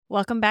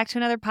Welcome back to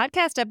another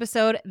podcast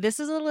episode. This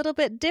is a little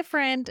bit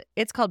different.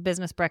 It's called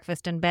Business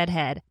Breakfast and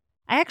Bedhead.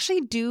 I actually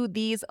do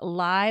these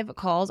live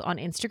calls on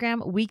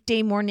Instagram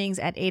weekday mornings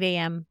at 8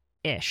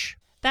 a.m.-ish.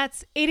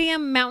 That's 8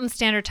 a.m. Mountain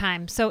Standard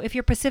Time. So if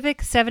you're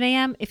Pacific, 7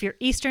 a.m. If you're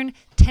Eastern,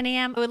 10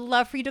 a.m. I would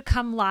love for you to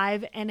come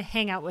live and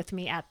hang out with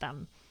me at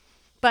them.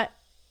 But,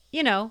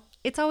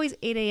 it's always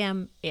 8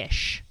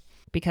 a.m.-ish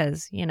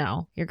because,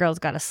 your girl's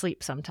got to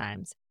sleep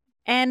sometimes.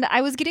 And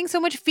I was getting so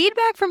much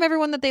feedback from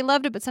everyone that they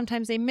loved it, but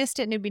sometimes they missed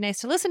it and it'd be nice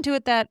to listen to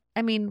it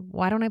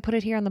why don't I put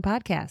it here on the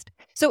podcast?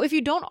 So if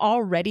you don't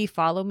already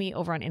follow me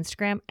over on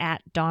Instagram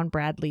at Dawn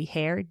Bradley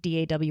Hair,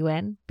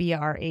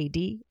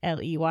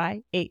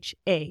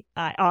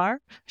 DAWNBRADLEYHAIR.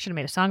 Should have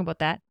made a song about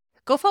that.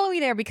 Go follow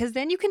me there because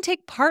then you can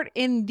take part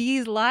in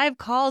these live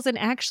calls and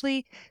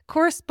actually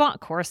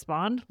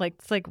correspond. Like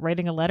it's like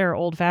writing a letter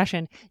old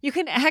fashioned. You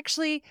can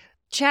actually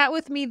chat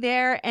with me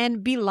there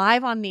and be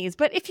live on these.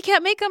 But if you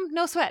can't make them,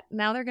 no sweat.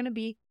 Now they're going to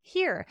be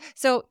here.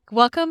 So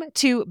welcome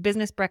to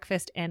Business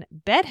Breakfast and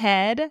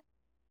Bedhead.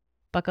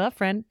 Buckle up,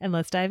 friend, and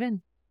let's dive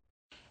in.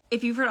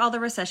 If you've heard all the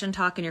recession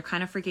talk and you're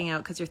kind of freaking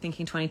out because you're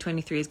thinking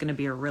 2023 is going to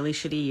be a really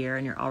shitty year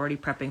and you're already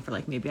prepping for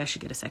maybe I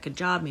should get a second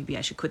job, maybe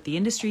I should quit the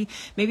industry,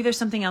 maybe there's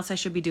something else I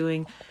should be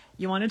doing,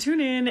 you want to tune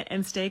in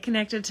and stay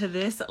connected to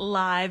this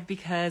live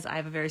because I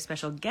have a very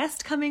special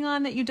guest coming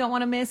on that you don't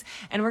want to miss.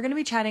 And we're going to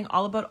be chatting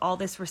all about all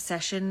this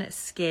recession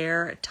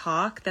scare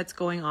talk that's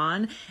going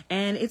on.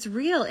 And it's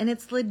real and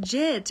it's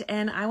legit.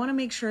 And I want to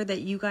make sure that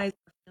you guys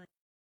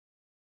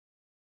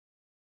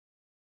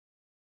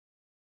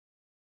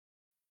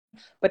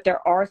but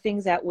there are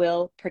things that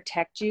will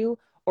protect you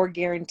or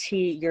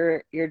guarantee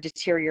your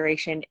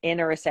deterioration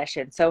in a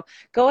recession. So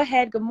go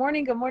ahead. Good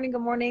morning. And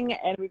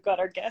we've got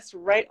our guest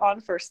right on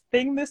first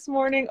thing this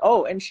morning.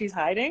 Oh, and she's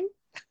hiding.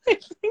 I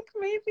think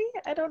maybe.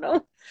 I don't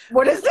know.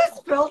 What is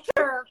this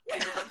filter?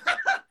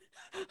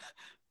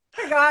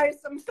 Hey guys,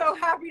 I'm so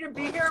happy to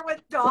be here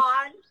with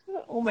Dawn.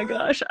 Oh my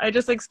gosh. I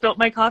just spilt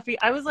my coffee.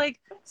 I was like,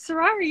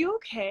 Sarai, are you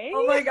okay?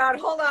 Oh my God.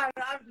 Hold on.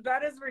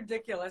 That is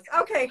ridiculous.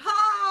 Okay.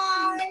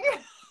 Hi.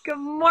 Good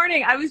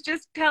morning. I was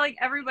just telling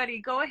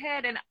everybody, go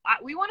ahead and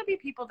we want to be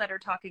people that are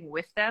talking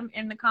with them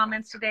in the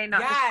comments today,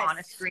 not just on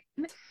a screen.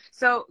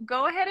 So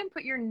go ahead and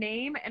put your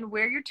name and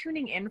where you're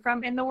tuning in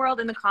from in the world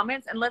in the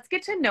comments, and let's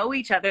get to know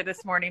each other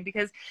this morning,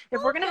 because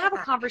if we're going to have a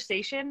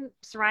conversation,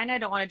 Sarai and I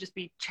don't want to just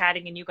be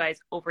chatting and you guys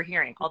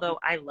overhearing, although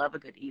I love a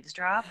good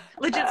eavesdrop.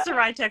 Legit,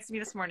 Sarai texted me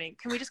this morning,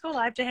 can we just go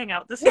live to hang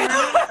out this morning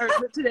or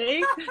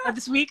today or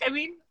this week? And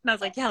I was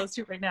like, yeah, let's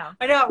do it right now.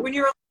 I know. When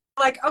you were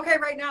like, okay,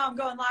 right now I'm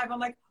going live. I'm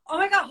like, oh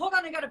my God, hold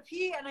on. I got to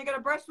pee and I got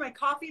to brush my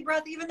coffee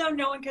breath. Even though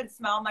no one can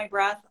smell my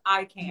breath,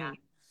 I can.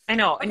 I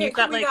know. And you've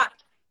got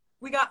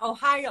we got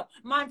Ohio,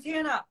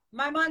 Montana,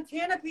 my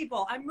Montana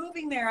people. I'm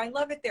moving there. I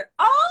love it there.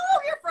 Oh,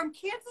 you're from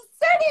Kansas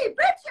City,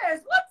 bitches.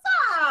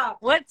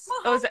 What's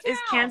up? Is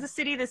Kansas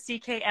City the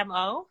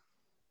CKMO?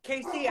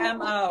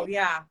 KCMO,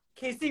 yeah.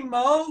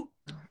 KCMO.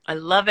 I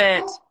love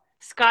it.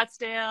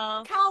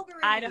 Scottsdale,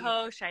 Calgary,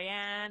 Idaho,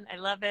 Cheyenne. I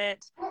love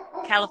it.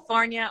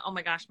 California. Oh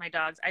my gosh, my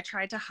dogs. I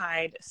tried to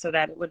hide so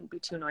that it wouldn't be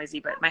too noisy,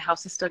 but my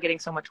house is still getting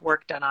so much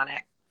work done on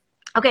it.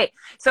 Okay,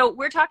 so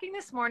we're talking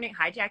this morning.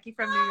 Hi, Jackie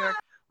from New York.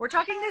 We're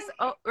talking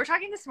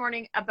this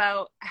morning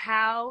about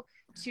how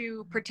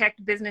to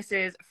protect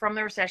businesses from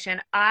the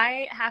recession.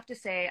 I have to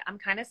say, I'm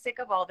kind of sick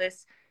of all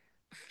this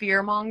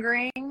fear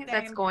mongering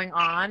that's going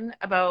on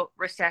about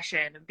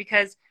recession,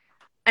 because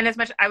and as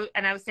much,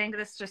 I was saying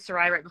this to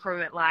Sarai right before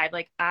we went live,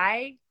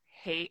 I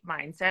hate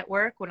mindset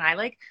work when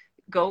I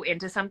go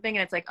into something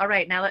and it's like, all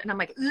right, now, and I'm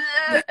like,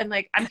 ugh, and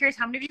I'm curious,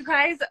 how many of you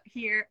guys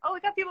here, we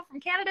got people from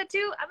Canada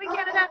too. I'm in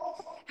Canada.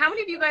 How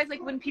many of you guys,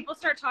 when people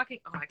start talking,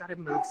 I got to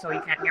move so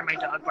you can't hear my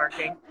dog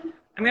barking.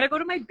 I'm going to go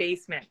to my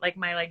basement,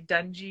 my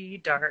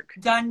dungy, dark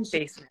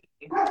basement.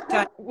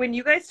 When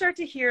you guys start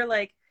to hear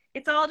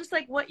it's all just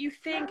what you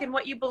think and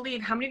what you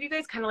believe. How many of you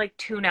guys kind of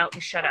tune out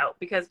and shut out?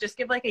 Because just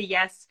give a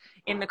yes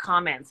in the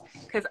comments,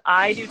 because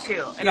I do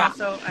too. And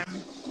also,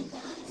 I'm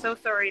so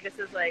sorry. This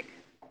is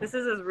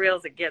as real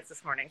as it gets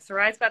this morning.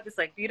 Sarai's got this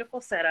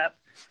beautiful setup.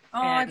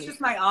 Oh, it's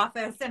just my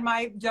office and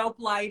my dope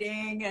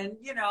lighting and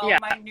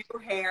my new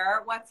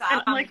hair. What's up?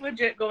 And I'm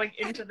legit going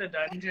into the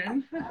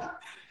dungeon.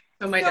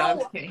 So my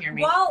dogs can't hear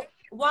me.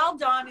 While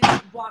Dawn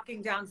is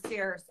walking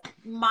downstairs,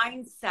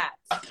 mindset.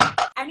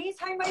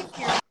 Anytime I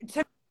hear,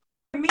 to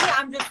me,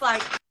 I'm just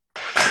like,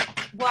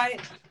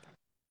 what?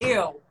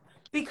 Ew.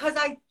 Because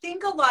I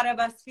think a lot of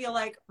us feel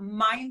like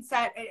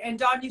mindset, and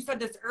Dawn, you said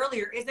this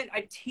earlier, isn't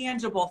a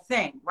tangible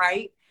thing,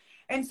 right?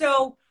 And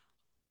so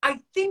I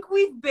think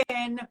we've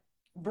been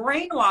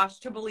brainwashed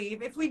to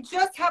believe if we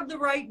just have the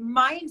right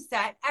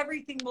mindset,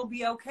 everything will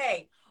be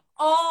okay.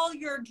 All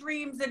your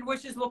dreams and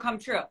wishes will come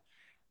true.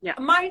 Yeah.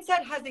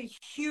 Mindset has a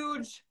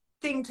huge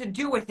thing to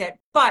do with it,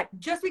 but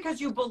just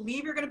because you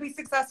believe you're going to be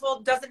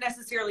successful doesn't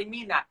necessarily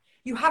mean that.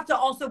 You have to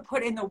also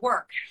put in the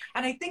work.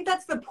 And I think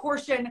that's the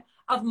portion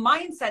of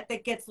mindset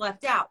that gets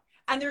left out.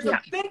 And there's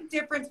a big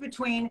difference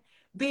between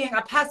being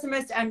a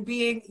pessimist and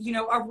being, you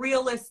know, a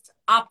realist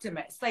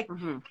optimist. Like,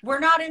 we're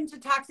not into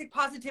toxic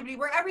positivity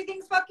where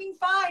everything's fucking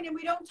fine and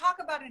we don't talk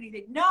about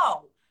anything.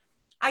 No,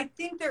 I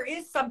think there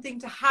is something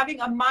to having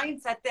a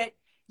mindset that,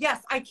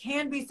 yes, I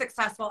can be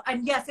successful.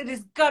 And yes, it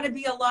is going to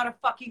be a lot of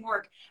fucking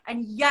work.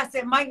 And yes,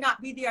 it might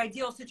not be the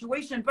ideal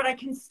situation, but I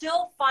can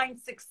still find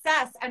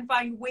success and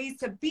find ways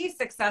to be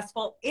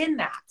successful in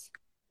that.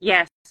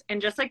 Yes.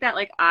 And just like that,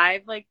 like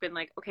I've like been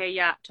like, okay,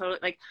 yeah, totally.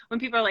 Like when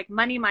people are like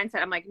money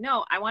mindset, I'm like,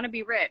 no, I want to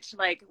be rich,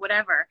 like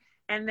whatever.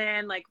 And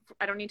then like,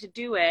 I don't need to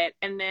do it.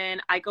 And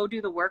then I go do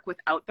the work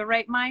without the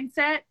right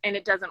mindset and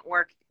it doesn't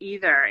work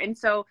either. And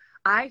so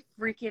I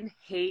freaking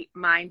hate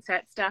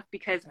mindset stuff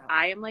because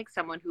I am like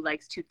someone who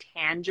likes to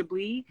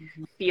tangibly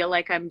feel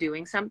like I'm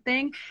doing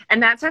something.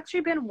 And that's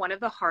actually been one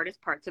of the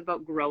hardest parts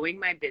about growing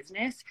my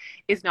business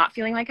is not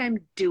feeling like I'm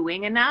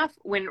doing enough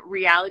when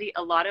reality,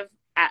 a lot of,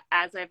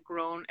 as I've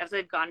grown, as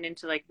I've gotten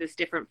into like this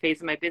different phase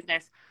of my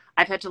business,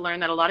 I've had to learn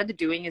that a lot of the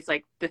doing is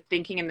like the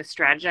thinking and the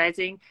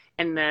strategizing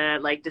and the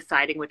like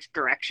deciding which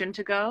direction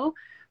to go.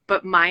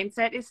 But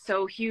mindset is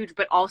so huge,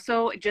 but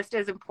also just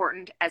as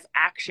important as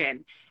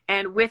action.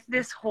 And with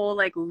this whole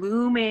like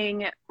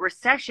looming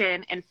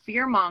recession and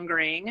fear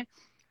mongering,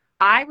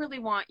 I really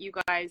want you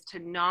guys to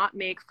not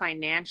make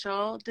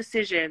financial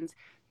decisions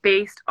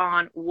based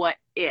on what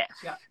if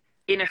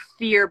in a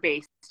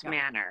fear-based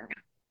manner,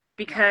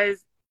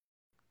 because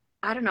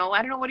I don't know.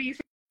 What do you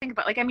think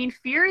about, like, I mean,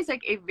 fear is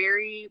like a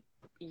very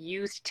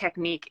used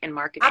technique in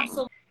marketing.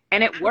 Absolutely.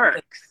 And it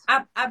works.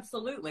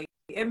 Absolutely.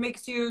 It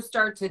makes you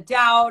start to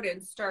doubt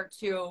and start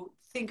to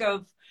think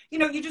of, you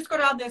know, you just go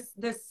down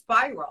this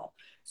spiral.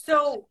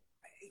 So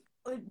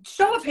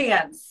show of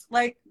hands,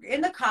 like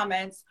in the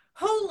comments,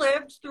 who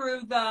lived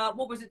through the,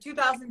 what was it,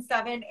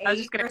 2007,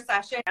 8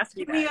 recession?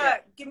 Give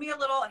me a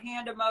little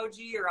hand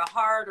emoji or a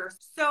heart or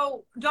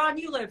so. Dawn,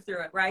 you lived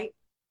through it, right?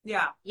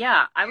 Yeah.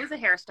 Yeah. I was a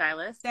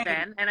hairstylist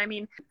then. And I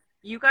mean,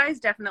 you guys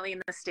definitely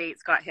in the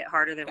States got hit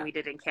harder than we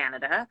did in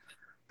Canada.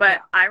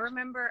 But I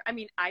remember, I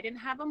mean, I didn't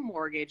have a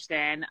mortgage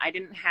then. I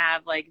didn't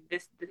have like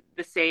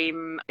the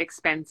same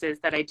expenses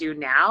that I do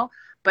now,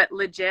 but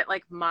legit,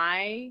 like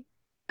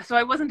so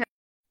I wasn't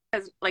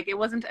as like, it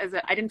wasn't as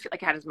I didn't feel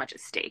like I had as much at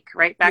stake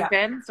right back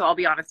then. So I'll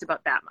be honest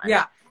about that much.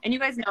 Yeah. And you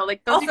guys know,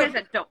 like those of you guys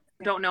that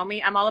don't know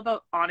me, I'm all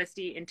about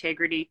honesty,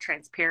 integrity,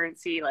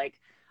 transparency. Like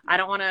I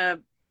don't want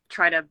to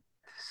try to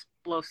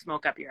blow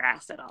smoke up your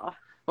ass at all.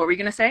 What were you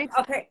going to say?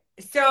 Okay.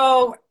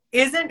 So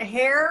isn't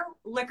hair,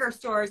 liquor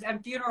stores,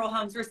 and funeral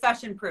homes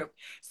recession-proof?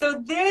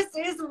 So this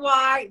is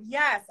why,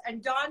 yes,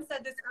 and Dawn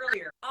said this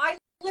earlier, I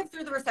lived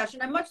through the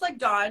recession, and much like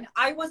Dawn,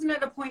 I wasn't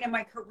at a point in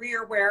my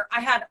career where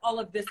I had all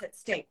of this at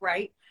stake,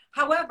 right?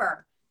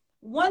 However,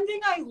 one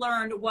thing I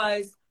learned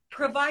was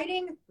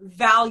providing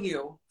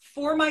value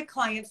for my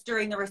clients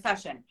during the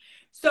recession.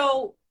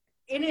 So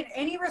in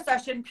any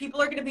recession,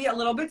 people are going to be a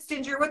little bit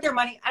stingier with their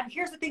money. And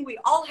here's the thing, we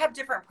all have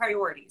different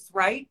priorities,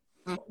 right?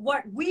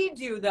 What we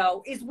do,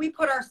 though, is we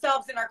put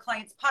ourselves in our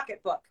client's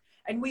pocketbook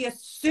and we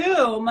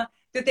assume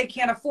that they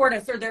can't afford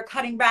us or they're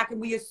cutting back,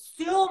 and we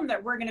assume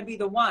that we're going to be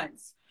the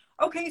ones.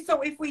 Okay, so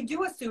if we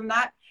do assume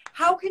that,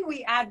 how can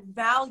we add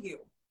value?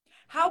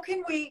 How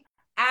can we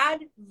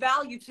add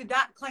value to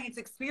that client's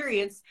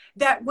experience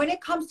that when it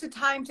comes to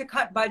time to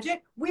cut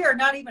budget, we are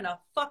not even a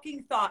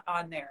fucking thought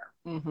on there?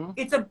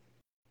 It's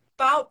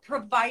about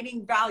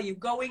providing value,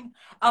 going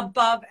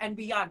above and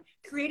beyond,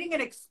 creating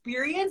an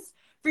experience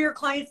for your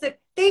clients that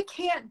they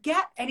can't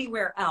get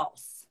anywhere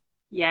else.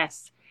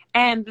 Yes.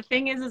 And the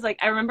thing is like,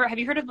 I remember, have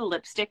you heard of the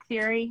lipstick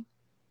theory?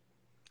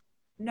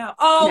 No.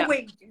 Oh, no.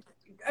 Wait,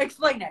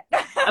 explain it.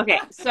 Okay.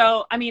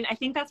 So, I mean, I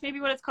think that's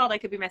maybe what it's called. I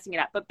could be messing it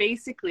up, but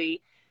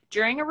basically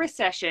during a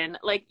recession,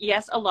 like,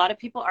 yes, a lot of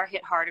people are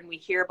hit hard and we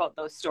hear about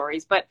those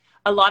stories, but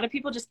a lot of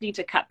people just need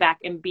to cut back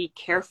and be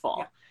careful.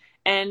 Yeah.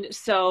 And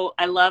so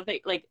I love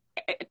that, like,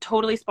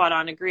 totally spot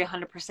on, agree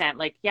 100%.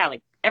 Like, yeah,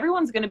 like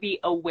everyone's going to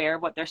be aware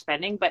of what they're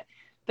spending, but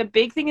the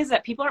big thing is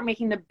that people aren't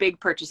making the big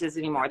purchases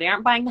anymore. They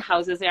aren't buying the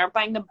houses. They aren't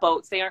buying the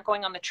boats. They aren't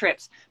going on the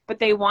trips, but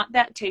they want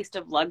that taste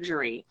of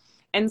luxury.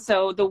 And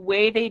so the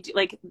way they do,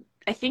 like,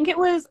 I think it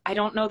was, I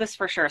don't know this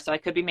for sure, so I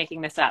could be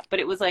making this up, but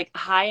it was like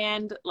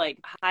high-end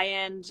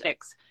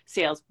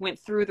sales went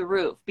through the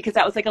roof because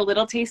that was like a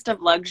little taste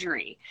of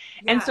luxury.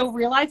 Yes. And so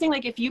realizing,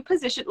 like, if you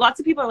position, lots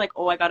of people are like,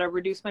 oh, I got to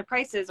reduce my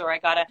prices, or I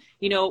got to,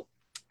 you know,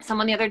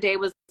 someone the other day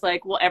was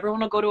like, well,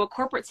 everyone will go to a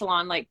corporate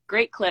salon, like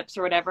Great Clips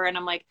or whatever. And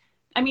I'm like,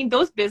 I mean,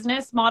 those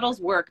business models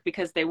work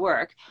because they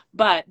work,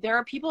 but there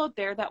are people out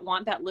there that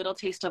want that little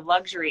taste of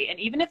luxury. And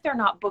even if they're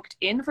not booked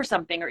in for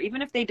something, or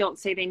even if they don't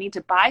say they need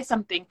to buy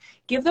something,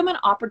 give them an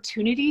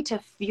opportunity to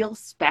feel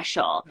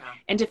special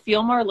and to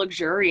feel more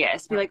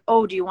luxurious. Be like,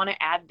 oh, do you want to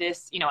add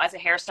this? You know, as a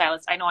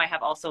hairstylist, I know I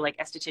have also like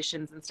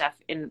estheticians and stuff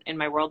in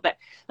my world, but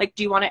like,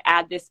 do you want to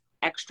add this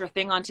extra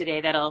thing on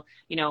today that'll,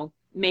 you know,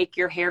 make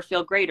your hair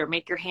feel great, or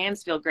make your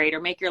hands feel great,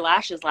 or make your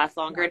lashes last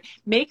longer, and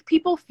make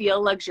people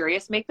feel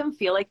luxurious, make them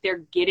feel like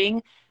they're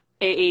getting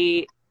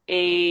a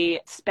a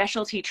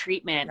specialty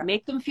treatment,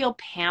 make them feel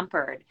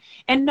pampered,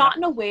 and not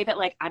in a way that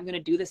like, I'm going to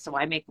do this so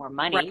I make more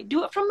money. Right.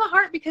 Do it from the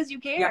heart because you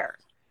care.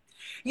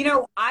 You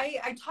know,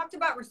 I talked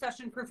about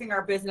recession-proofing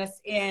our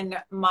business in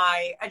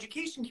my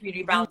education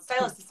community, Balanced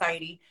Stylist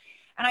Society.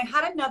 And I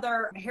had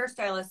another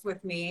hairstylist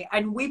with me,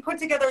 and we put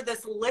together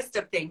this list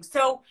of things.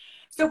 So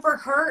for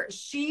her,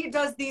 she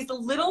does these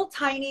little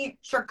tiny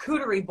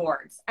charcuterie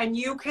boards, and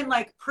you can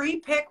like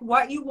pre-pick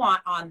what you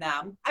want on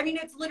them. I mean,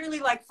 it's literally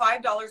like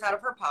 $5 out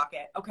of her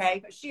pocket.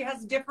 Okay. She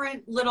has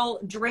different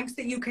little drinks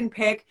that you can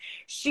pick.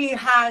 She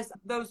has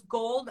those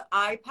gold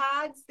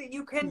iPads that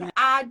you can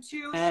add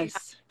to. She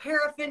has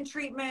paraffin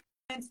treatments.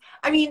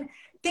 I mean,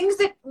 things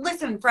that,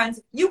 listen,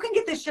 friends, you can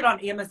get this shit on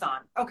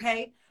Amazon.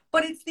 Okay.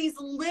 But it's these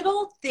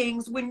little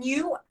things when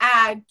you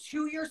add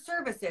to your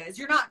services,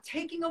 you're not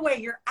taking away,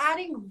 you're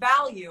adding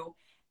value.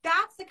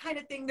 That's the kind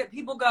of thing that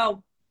people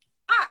go,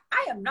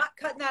 I am not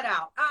cutting that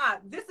out.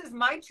 This is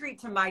my treat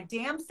to my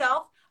damn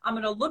self. I'm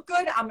going to look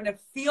good. I'm going to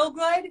feel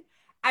good.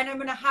 And I'm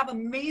going to have an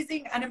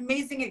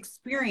amazing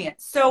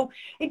experience. So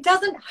it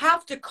doesn't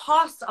have to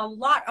cost a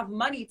lot of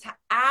money to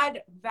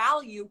add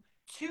value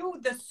to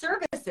the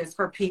services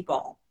for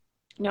people.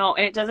 No,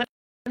 and it doesn't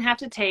have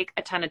to take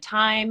a ton of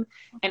time,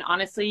 and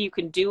honestly you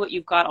can do what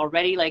you've got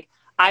already. Like,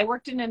 I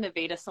worked in an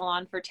Aveda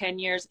salon for 10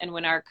 years, and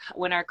when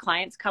our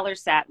clients color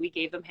sat, we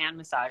gave them hand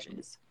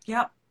massages.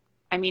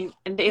 I mean,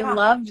 and they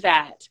loved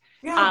that.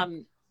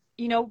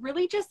 You know,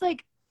 really just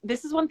like,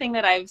 this is one thing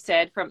that I've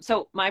said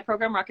so my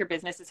program Rock Your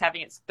Business is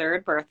having its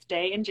 3rd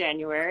birthday in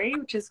January,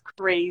 which is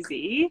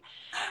crazy.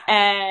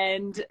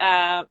 And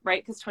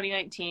right, because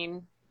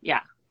 2019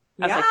 I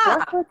was like,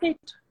 4th birthday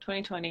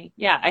 2020.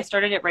 I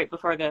started it right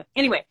before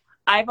anyway.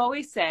 I've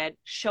always said,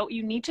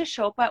 you need to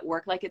show up at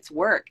work like it's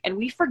work. And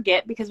we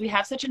forget, because we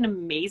have such an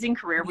amazing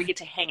career. We get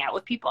to hang out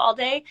with people all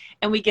day,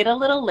 and we get a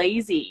little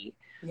lazy.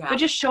 But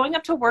just showing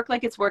up to work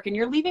like it's work, and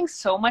you're leaving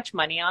so much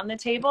money on the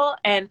table.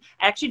 And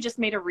I actually just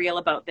made a reel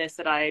about this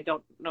that I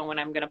don't know when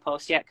I'm going to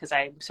post yet, because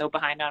I'm so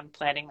behind on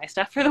planning my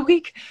stuff for the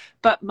week.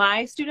 But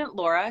my student,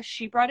 Laura,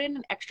 she brought in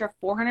an extra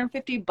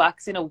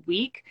 $450 in a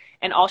week.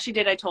 And all she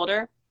did, I told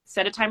her,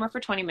 set a timer for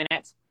 20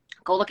 minutes.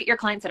 Go look at your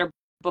clients that are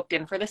booked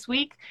in for this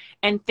week,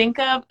 and think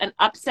of an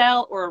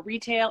upsell or a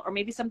retail, or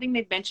maybe something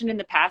they've mentioned in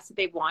the past that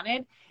they've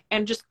wanted,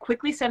 and just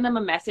quickly send them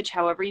a message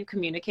however you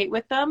communicate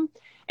with them,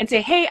 and say,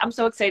 hey, I'm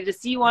so excited to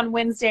see you on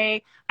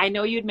Wednesday. I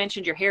know you had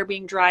mentioned your hair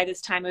being dry this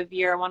time of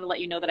year. I want to let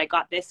you know that I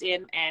got this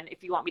in, and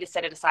if you want me to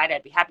set it aside,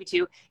 I'd be happy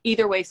to.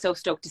 Either way, so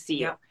stoked to see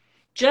you.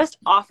 Just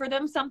offer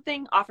them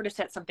something, offer to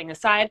set something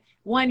aside.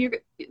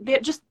 They're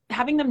just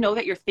having them know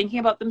that you're thinking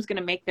about them is going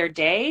to make their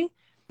day.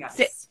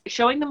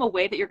 Showing them a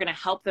way that you're going to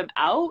help them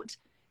out.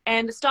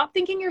 And stop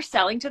thinking you're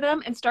selling to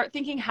them, and start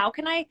thinking, how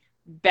can I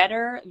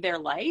better their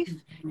life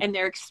and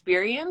their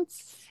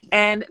experience?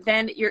 And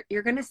then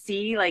you're going to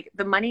see, like,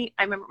 the money.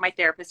 I remember my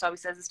therapist always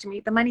says this to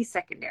me, the money's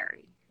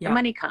secondary. The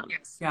money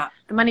comes. The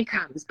money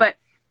comes. But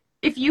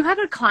if you had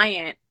a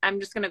client, I'm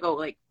just going to go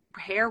like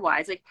hair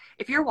wise, like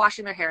if you're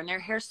washing their hair and their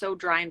hair's so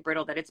dry and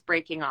brittle that it's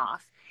breaking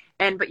off,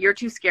 but you're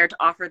too scared to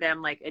offer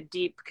them like a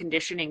deep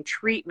conditioning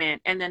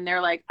treatment. And then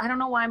they're like, I don't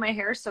know why my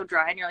hair is so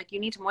dry. And you're like, you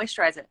need to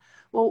moisturize it.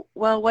 Well,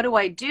 what do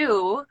I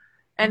do?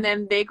 And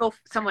then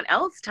someone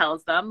else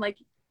tells them, like,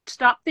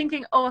 stop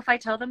thinking, oh, if I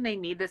tell them they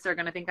need this, they're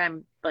going to think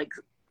I'm like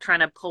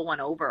trying to pull one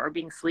over or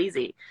being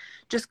sleazy.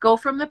 Just go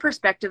from the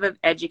perspective of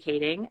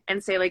educating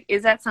and say, like,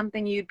 is that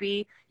something you'd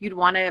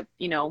want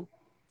to,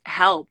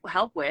 help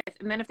with?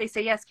 And then if they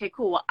say yes, okay,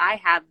 cool. Well,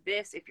 I have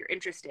this if you're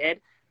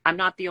interested. I'm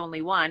not the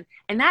only one.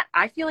 And that,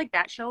 I feel like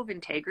that show of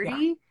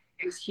integrity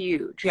is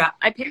huge.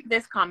 I picked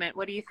this comment.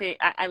 What do you think?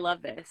 I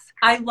love this.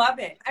 I love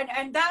it.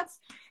 And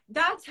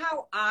that's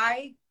how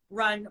I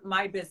run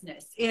my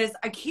business, is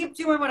I keep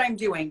doing what I'm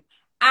doing,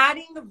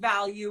 adding the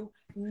value,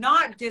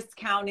 not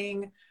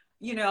discounting,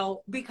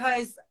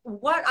 because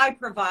what I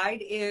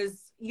provide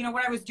is, when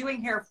I was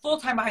doing hair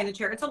full-time behind the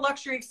chair, it's a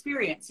luxury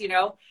experience,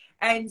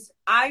 and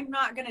I'm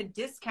not going to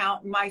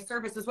discount my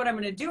services. What I'm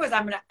going to do is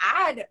I'm going to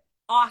add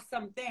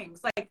awesome things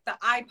like the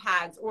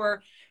iPads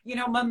or,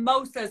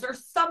 mimosas or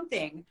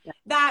something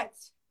that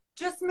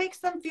just makes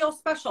them feel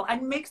special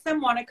and makes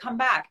them want to come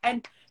back.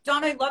 And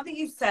Dawn, I love that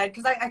you said,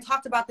 because I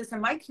talked about this in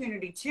my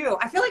community too.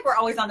 I feel like we're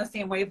always on the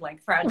same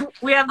wavelength, Fred.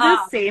 We have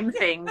the same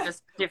thing,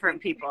 just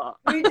different people.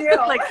 We do.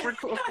 Like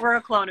we're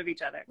a clone of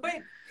each other. But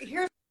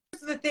here's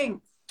the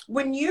thing.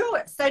 When you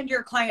send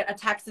your client a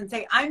text and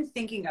say, I'm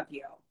thinking of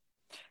you,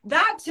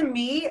 that to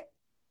me,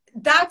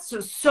 that's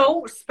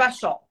so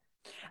special.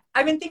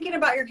 I've been thinking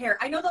about your hair.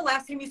 I know the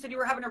last time you said you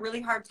were having a really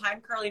hard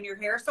time curling your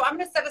hair. So I'm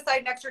going to set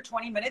aside an extra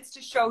 20 minutes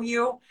to show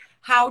you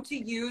how to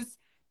use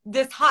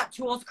this Hot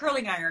Tools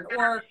curling iron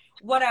or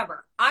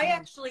whatever. I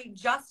actually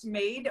just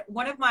made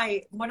one of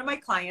my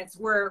clients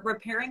were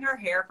repairing her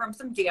hair from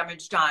some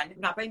damage done,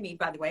 not by me,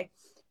 by the way,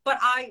 but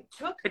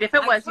if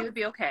it was, you would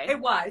be okay. It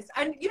was.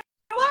 And you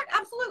know what?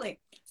 Absolutely.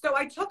 So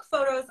I took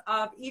photos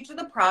of each of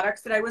the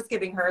products that I was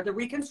giving her, the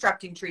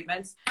reconstructing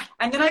treatments.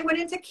 And then I went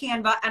into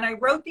Canva and I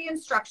wrote the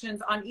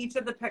instructions on each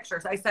of the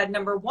pictures. I said,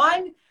 number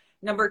 1,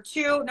 number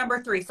 2,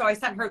 number 3. So I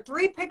sent her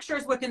 3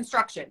 pictures with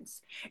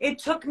instructions. It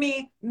took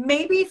me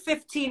maybe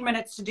 15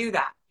 minutes to do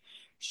that.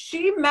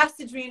 She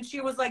messaged me and she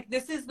was like,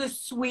 this is the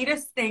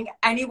sweetest thing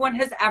anyone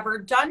has ever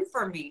done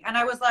for me. And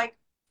I was like,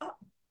 oh,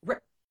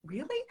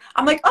 really?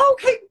 I'm like, oh,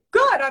 okay,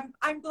 good.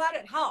 I'm glad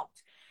it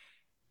helped.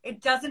 It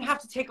doesn't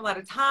have to take a lot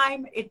of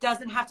time. It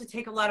doesn't have to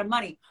take a lot of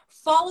money.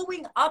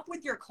 Following up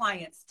with your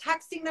clients,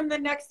 texting them the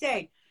next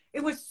day.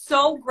 It was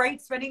so great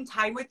spending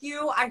time with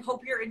you. I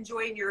hope you're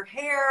enjoying your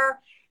hair.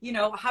 You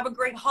know, have a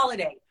great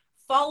holiday.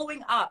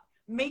 Following up,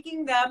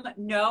 making them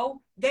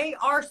know they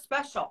are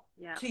special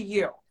to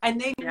you and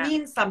they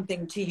mean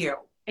something to you.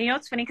 And you know,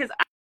 it's funny because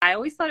I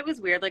always thought it was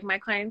weird. Like my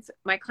clients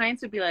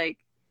would be like,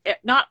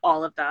 not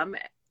all of them.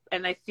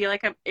 And I feel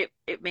like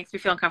it makes me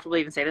feel uncomfortable to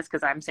even say this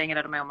because I'm saying it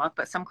out of my own mouth,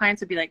 but some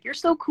clients would be like, you're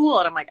so cool.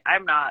 And I'm like,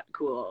 I'm not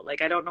cool.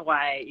 Like, I don't know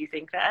why you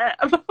think that.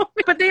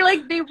 But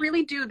they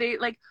really do. They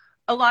like,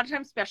 a lot of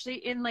times, especially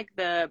in like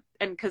and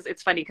because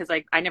it's funny because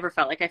like I never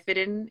felt like I fit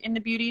in the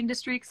beauty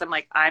industry because I'm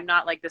like, I'm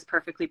not like this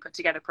perfectly put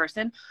together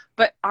person,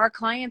 but our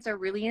clients are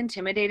really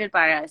intimidated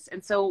by us.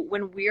 And so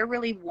when we're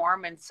really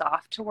warm and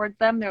soft towards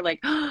them, they're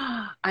like,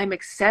 oh, I'm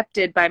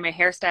accepted by my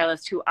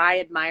hairstylist who I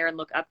admire and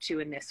look up to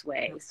in this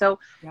way. So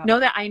know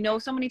that I know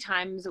so many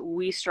times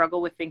we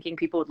struggle with thinking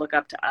people would look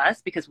up to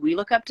us because we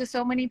look up to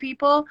so many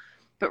people,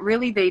 but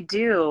really they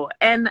do.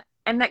 And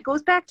that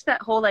goes back to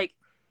that whole like,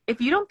 if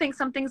you don't think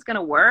something's going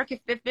to work,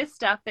 if this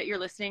stuff that you're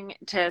listening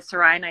to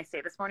Sarai and I say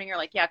this morning, you're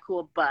like, yeah,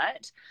 cool,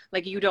 but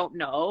like, you don't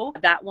know,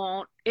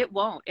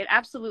 it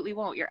absolutely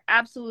won't. You're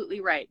absolutely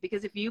right.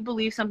 Because if you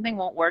believe something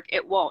won't work,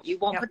 it won't. You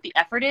won't put the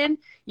effort in.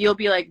 You'll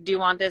be like, do you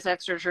want this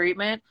extra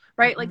treatment?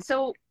 Right. Like,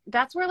 so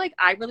that's where like,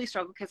 I really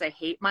struggle because I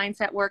hate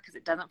mindset work because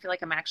it doesn't feel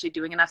like I'm actually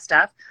doing enough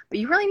stuff, but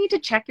you really need to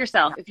check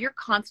yourself. If you're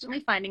constantly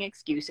finding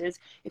excuses,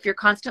 if you're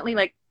constantly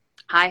like,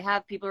 I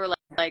have people who are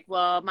like,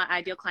 well, my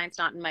ideal client's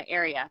not in my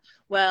area.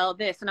 Well,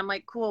 this, and I'm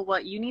like, cool. Well,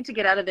 you need to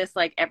get out of this.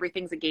 Like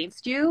everything's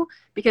against you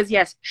because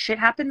yes, shit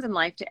happens in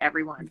life to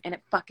everyone and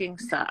it fucking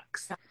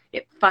sucks.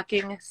 It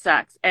fucking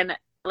sucks. And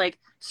like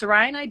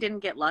Sarai and I didn't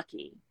get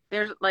lucky.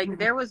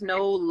 There was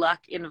no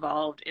luck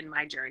involved in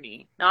my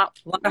journey. Not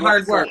a lot of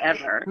hard work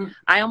ever.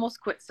 I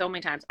almost quit so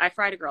many times. I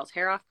fried a girl's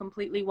hair off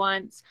completely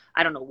once.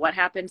 I don't know what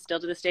happened still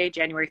to this day,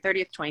 January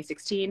 30th,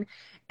 2016.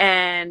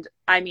 And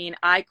I mean,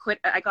 I quit.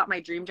 I got my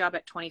dream job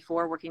at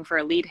 24 working for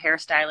a lead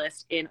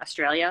hairstylist in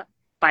Australia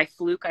by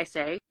fluke, I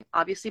say,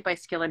 obviously by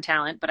skill and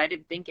talent, but I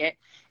didn't think it.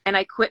 And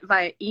I quit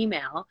via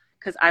email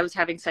because I was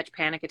having such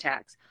panic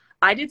attacks.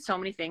 I did so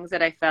many things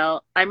that I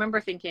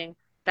remember thinking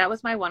that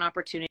was my one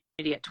opportunity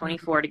at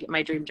 24 to get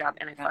my dream job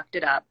and I fucked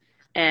it up.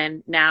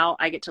 And now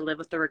I get to live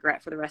with the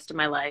regret for the rest of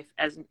my life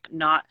as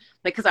not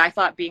like, cause I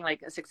thought being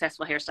like a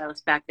successful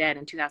hairstylist back then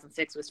in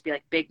 2006 was to be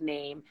like big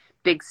name,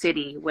 big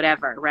city,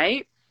 whatever.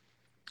 Right.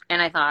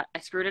 And I thought I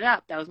screwed it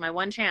up. That was my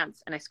one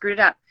chance. And I screwed it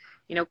up.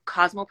 You know,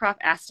 Cosmoprof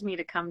asked me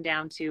to come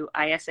down to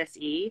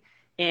ISSE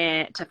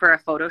for a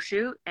photo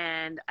shoot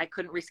and I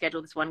couldn't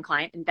reschedule this one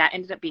client. And that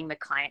ended up being the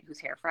client whose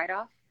hair fried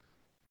off.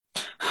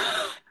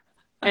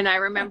 And I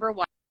remember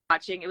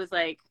watching, it was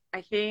like,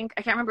 I can't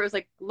remember, it was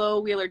like Lo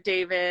Wheeler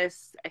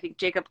Davis, I think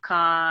Jacob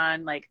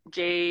Kahn, like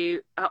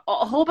a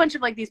whole bunch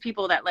of like these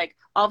people that like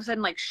all of a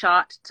sudden like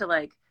shot to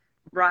like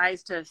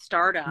rise to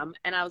stardom.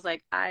 And I was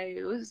like, I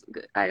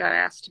got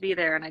asked to be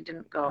there and I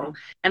didn't go.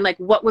 And like,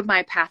 what would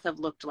my path have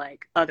looked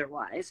like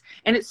otherwise?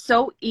 And it's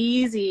so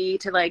easy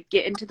to like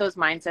get into those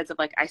mindsets of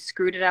like, I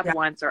screwed it up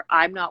once, or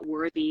I'm not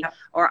worthy,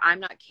 or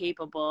I'm not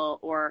capable,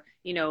 or,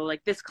 you know,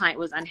 like this client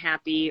was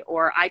unhappy,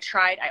 or I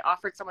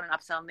offered someone an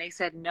upsell and they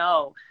said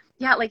no.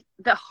 Yeah, like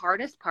the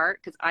hardest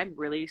part, because I'm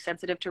really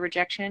sensitive to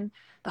rejection,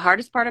 the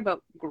hardest part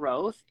about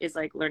growth is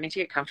like learning to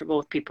get comfortable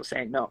with people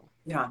saying no.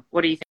 Yeah.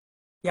 What do you think?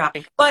 Yeah.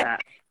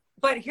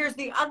 But here's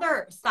the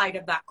other side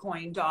of that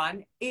coin,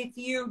 Dawn. If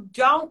you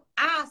don't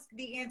ask,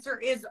 the answer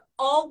is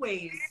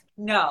always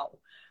no.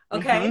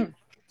 Okay.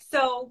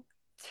 So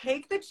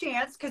take the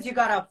chance because you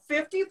got a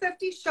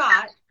 50-50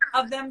 shot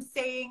of them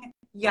saying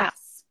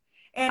yes.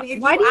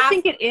 And why do you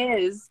think it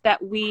is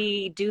that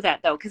we do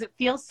that though? Because it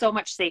feels so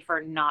much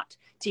safer not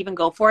to even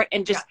go for it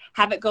and just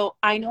have it go,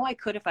 I know I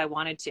could if I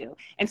wanted to.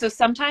 And so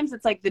sometimes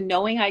it's like the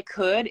knowing I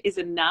could is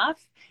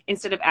enough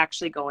instead of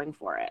actually going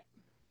for it.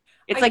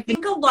 It's I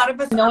think a lot of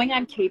us knowing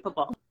I'm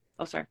capable.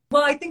 Oh, sorry.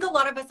 Well, I think a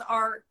lot of us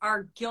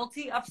are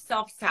guilty of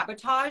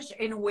self-sabotage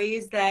in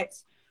ways that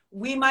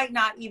we might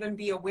not even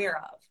be aware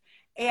of.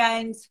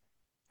 And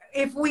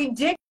if we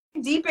dig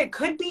deep, it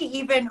could be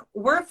even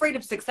we're afraid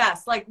of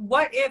success. Like,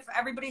 what if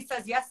everybody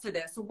says yes to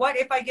this? What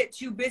if I get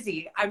too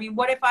busy? I mean,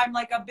 what if I'm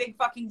like a big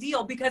fucking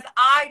deal because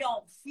I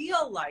don't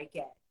feel like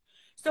it?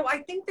 So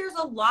I think there's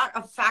a lot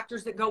of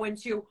factors that go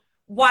into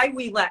why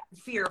we let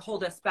fear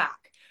hold us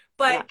back.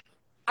 But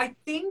I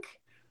think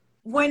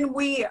when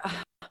we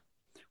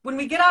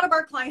get out of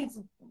our client's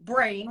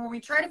brain, when we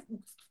try to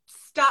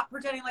stop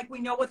pretending like we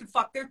know what the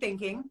fuck they're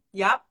thinking.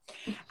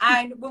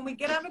 And when we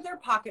get out of their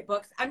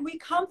pocketbooks and we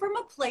come from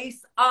a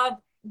place of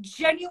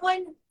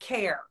genuine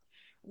care,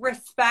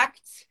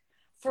 respect,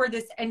 for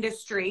this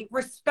industry,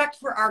 respect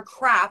for our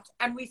craft,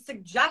 and we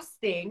suggest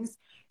things,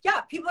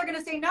 yeah, people are going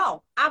to say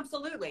no.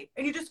 Absolutely.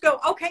 And you just go,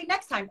 okay,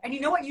 next time. And you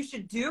know what you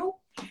should do?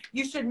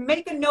 You should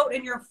make a note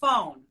in your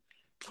phone.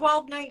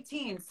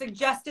 1219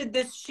 suggested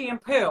this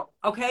shampoo.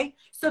 Okay.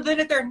 So then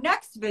at their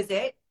next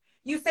visit,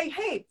 you say,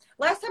 hey,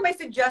 last time I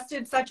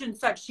suggested such and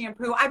such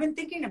shampoo, I've been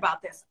thinking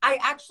about this. I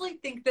actually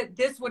think that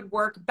this would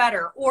work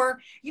better. Or,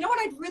 you know what?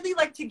 I'd really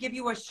like to give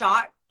you a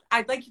shot.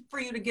 I'd like for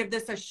you to give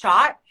this a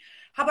shot.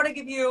 How about I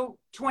give you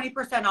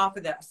 20% off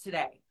of this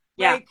today?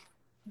 Yeah. Like,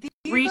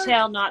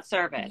 retail, not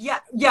service. Yeah.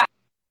 Yeah.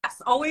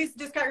 Yes. Always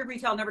discount your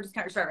retail, never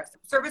discount your service.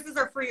 Services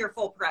are free or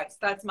full price.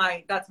 That's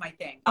my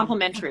thing.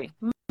 Complimentary.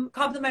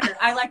 Complimentary.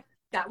 I like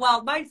that.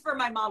 Well, mine's for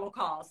my model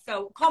calls.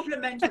 So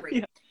complimentary.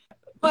 Yeah.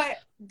 But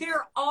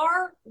there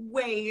are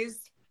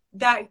ways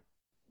that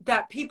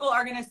people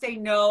are going to say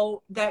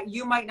no that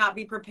you might not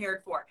be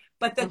prepared for.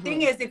 But the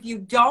thing is, if you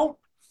don't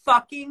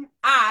fucking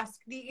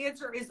ask, the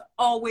answer is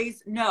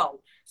always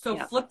no. So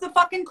flip the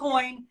fucking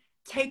coin,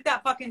 take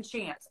that fucking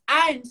chance.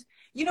 And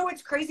you know,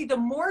 it's crazy. The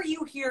more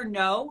you hear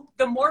no,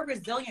 the more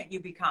resilient you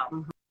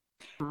become.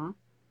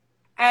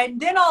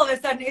 And then all of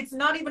a sudden, it's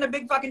not even a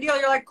big fucking deal.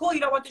 You're like, cool, you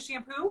don't want the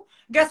shampoo?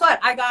 Guess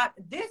what? I got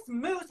this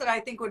mousse that I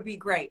think would be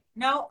great.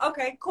 No?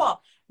 Okay, cool.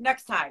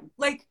 Next time.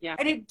 Like,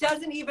 and it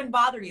doesn't even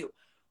bother you.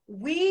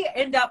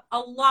 A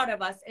lot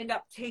of us end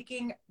up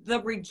taking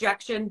the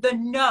rejection, the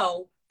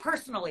no,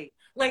 personally.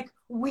 Like,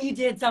 we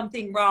did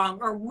something wrong,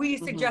 or we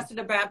suggested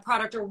a bad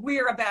product, or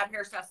we're a bad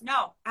hairstylist.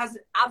 No, has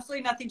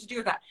absolutely nothing to do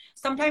with that.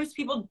 Sometimes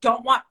people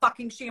don't want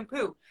fucking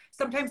shampoo.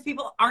 Sometimes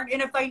people aren't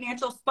in a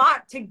financial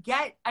spot to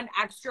get an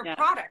extra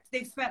product.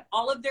 They've spent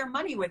all of their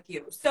money with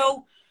you.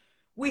 So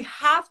we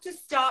have to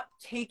stop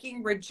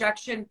taking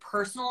rejection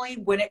personally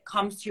when it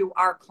comes to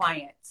our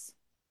clients.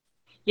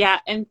 Yeah,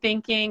 and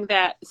thinking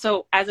that,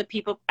 so having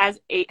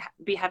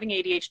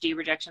ADHD,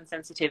 rejection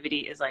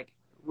sensitivity is like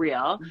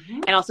real.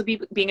 And also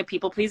being a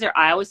people pleaser,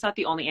 I always thought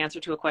the only answer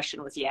to a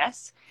question was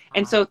yes.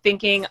 And so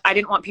thinking I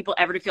didn't want people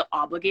ever to feel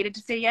obligated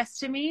to say yes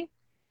to me,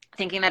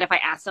 thinking that if I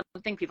ask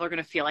something, people are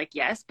going to feel like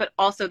yes. But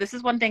also, this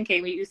is one thing,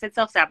 Kate, you said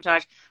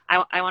self-sabotage.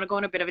 I want to go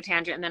on a bit of a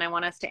tangent, and then I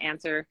want us to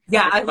answer.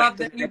 Yeah, I love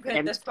that you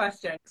picked this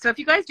question. So if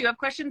you guys do have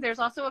questions, there's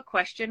also a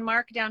question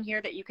mark down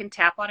here that you can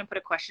tap on and put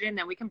a question in,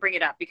 then we can bring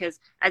it up, because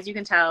as you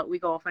can tell, we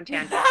go off on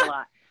tangents a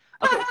lot.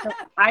 Okay, so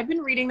I've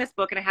been reading this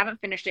book, and I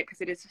haven't finished it because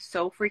it is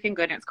so freaking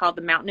good, and it's called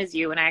The Mountain Is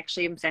You, and I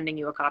actually am sending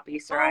you a copy,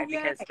 Sarai,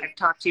 because I've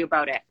talked to you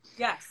about it.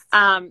 Yes.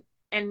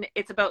 And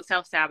it's about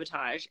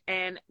self-sabotage.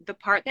 And the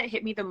part that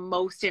hit me the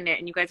most in it,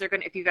 and you guys are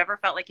going to, if you've ever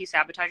felt like you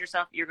sabotage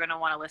yourself, you're going to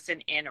want to listen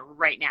in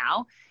right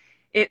now.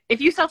 If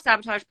you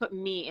self-sabotage, put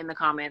me in the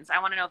comments. I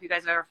want to know if you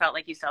guys have ever felt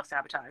like you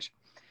self-sabotage.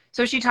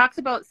 So she talks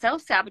about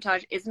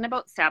self-sabotage isn't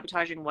about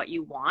sabotaging what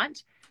you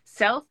want.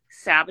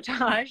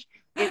 Self-sabotage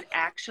is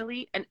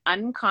actually an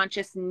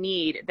unconscious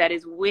need that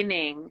is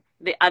winning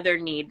the other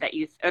need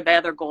or the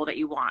other goal that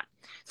you want.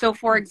 So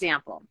for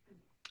example,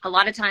 a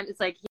lot of times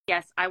it's like,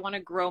 yes, I want to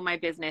grow my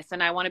business,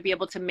 and I want to be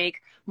able to make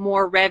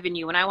more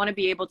revenue, and I want to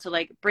be able to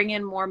like bring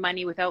in more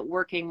money without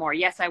working more.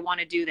 Yes, I want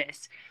to do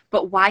this,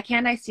 but why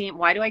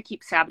do I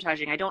keep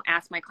sabotaging? I don't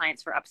ask my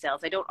clients for upsells.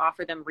 I don't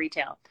offer them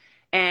retail.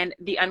 And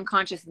the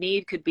unconscious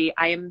need could be,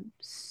 I am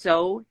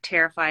so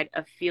terrified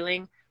of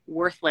feeling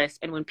worthless.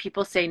 And when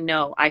people say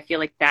no, I feel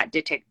like that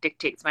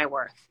dictates my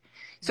worth.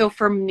 So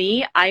for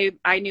me, I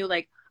knew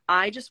like,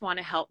 I just want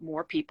to help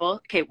more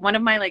people. Okay. One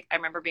of my, I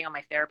remember being on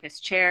my therapist's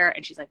chair,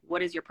 and she's like,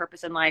 what is your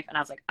purpose in life? And I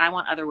was like, I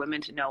want other women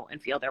to know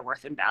and feel their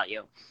worth and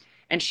value.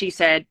 And she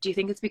said, do you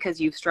think it's because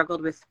you've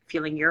struggled with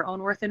feeling your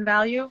own worth and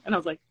value? And I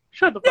was like,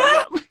 shut the fuck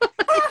up.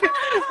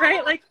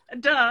 Right? Like,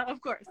 duh, of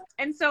course.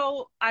 And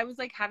so I was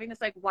like having this,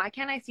 why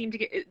can't I seem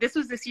to this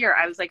was this year.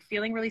 I was like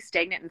feeling really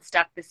stagnant and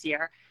stuck this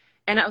year.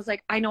 And I was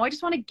like, I know I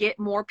just want to get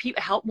more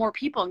people, help more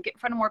people and get in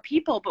front of more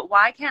people, but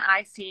why can't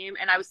I seem,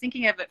 and I was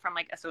thinking of it from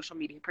like a social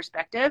media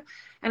perspective.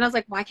 And I was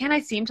like, why can't I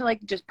seem to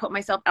just put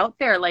myself out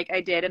there like I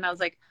did? And I was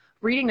like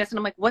reading this, and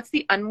I'm like, what's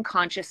the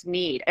unconscious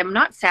need? I'm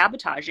not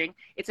sabotaging.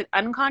 It's an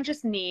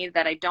unconscious need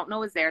that I don't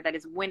know is there that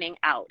is winning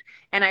out.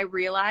 And I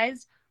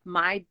realized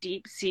my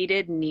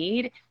deep-seated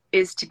need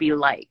is to be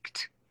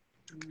liked.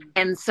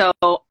 And so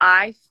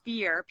I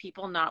fear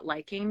people not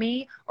liking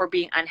me or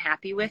being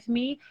unhappy with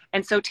me.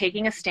 And so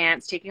taking a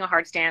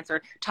hard stance,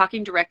 or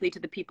talking directly to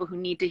the people who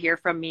need to hear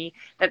from me,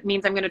 that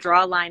means I'm going to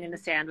draw a line in the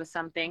sand with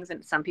some things,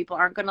 and some people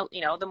aren't going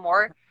to,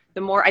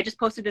 the more I just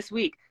posted this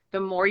week,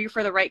 the more you're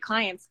for the right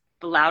clients,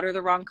 the louder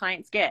the wrong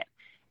clients get.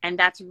 And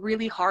that's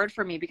really hard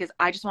for me because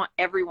I just want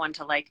everyone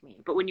to like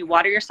me. But when you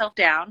water yourself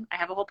down, I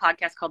have a whole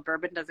podcast called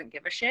Bourbon Doesn't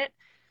Give a Shit.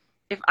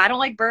 If I don't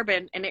like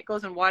bourbon and it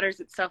goes and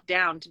waters itself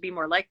down to be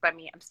more liked by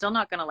me, I'm still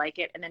not going to like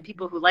it. And then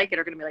people who like it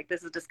are going to be like,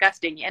 this is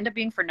disgusting. You end up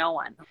being for no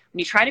one. When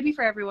you try to be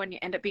for everyone, you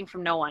end up being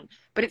from no one.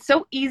 But it's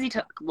so easy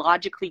to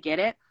logically get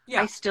it.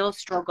 Yeah. I still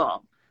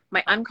struggle.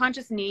 My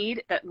unconscious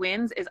need that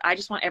wins is I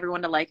just want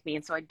everyone to like me.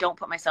 And so I don't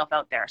put myself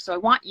out there. So I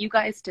want you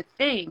guys to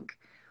think,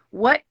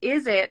 what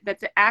is it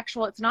that's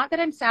actual? It's not that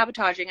I'm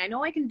sabotaging. I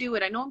know I can do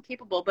it. I know I'm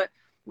capable, but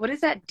what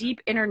is that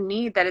deep inner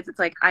need that it's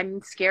like,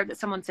 I'm scared that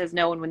someone says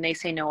no, and when they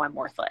say no, I'm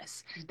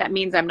worthless. That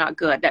means I'm not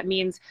good. That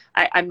means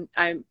I'm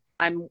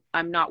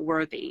not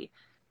worthy.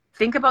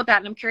 Think about that.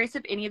 And I'm curious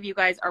if any of you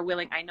guys are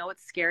willing. I know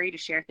it's scary to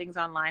share things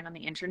online on the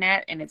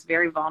internet and it's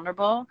very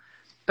vulnerable,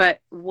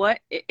 but what,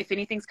 if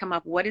anything's come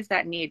up, what is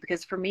that need?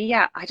 Because for me,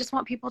 yeah, I just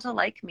want people to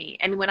like me.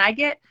 And when I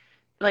get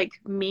like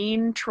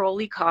mean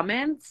trolly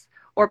comments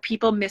or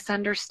people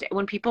misunderstand,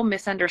 when people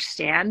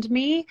misunderstand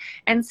me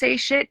and say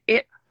shit,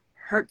 it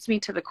hurts me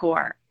to the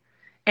core.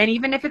 And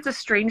even if it's a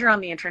stranger on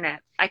the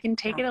internet, I can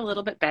take it a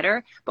little bit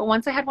better. But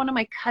once I had one of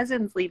my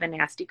cousins leave a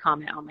nasty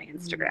comment on my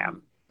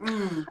Instagram,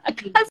 a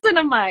cousin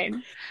of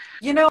mine,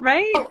 you know,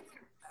 right?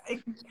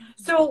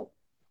 So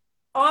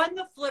on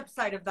the flip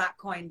side of that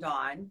coin,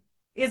 Dawn,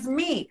 is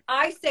me.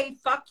 I say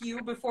fuck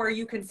you before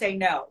you can say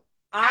no.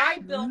 I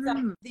built up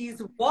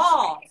these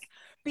walls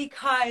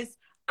because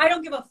I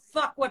don't give a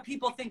fuck what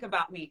people think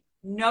about me.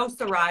 No,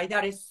 Sarai,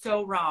 that is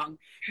so wrong.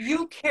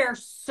 You care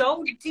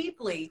so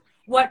deeply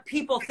what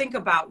people think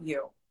about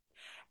you.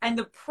 And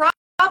the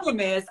problem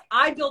is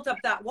I built up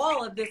that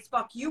wall of this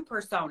fuck you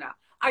persona.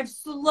 I've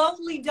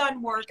slowly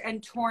done work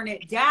and torn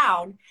it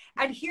down.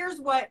 And here's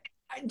what,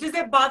 does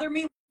it bother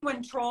me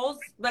when trolls,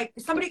 like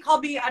somebody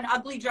called me an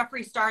ugly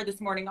Jeffree Star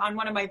this morning on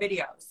one of my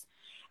videos.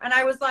 And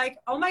I was like,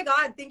 oh my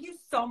God, thank you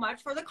so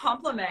much for the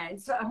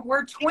compliment.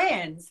 We're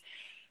twins.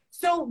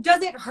 So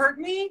does it hurt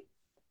me?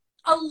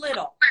 A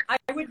little. I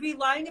would be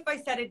lying if I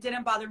said it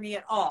didn't bother me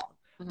at all.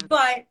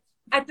 But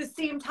at the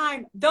same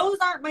time, those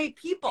aren't my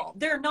people.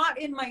 They're not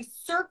in my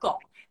circle.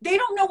 They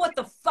don't know what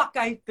the fuck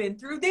I've been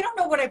through. They don't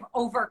know what I've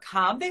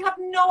overcome. They have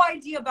no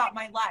idea about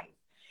my life.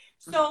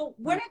 So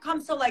when it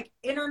comes to like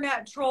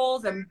internet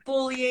trolls and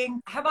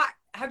bullying,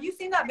 have you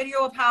seen that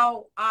video of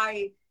how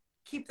I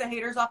keep the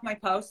haters off my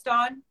post,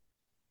 Dawn?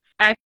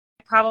 I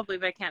probably,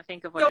 but I can't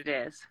think of what it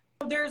is.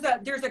 There's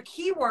a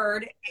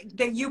keyword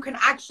that you can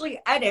actually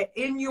edit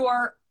in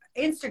your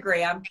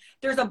Instagram.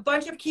 There's a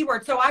bunch of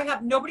keywords. So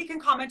nobody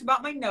can comment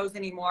about my nose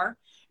anymore.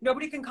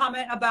 Nobody can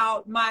comment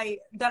about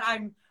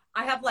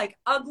I have like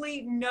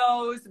ugly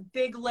nose,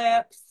 big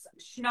lips,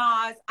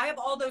 schnoz. I have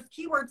all those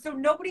keywords. So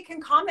nobody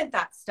can comment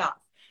that stuff.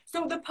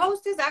 So the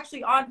post is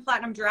actually on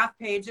Platinum Draft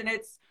page and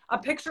it's a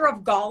picture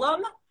of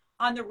Gollum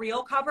on the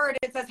reel cover and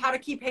it says how to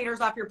keep haters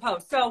off your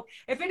post. So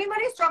if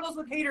anybody struggles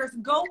with haters,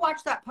 go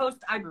watch that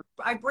post.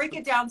 I break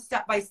it down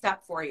step by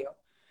step for you.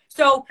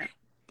 So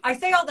I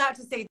say all that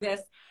to say this.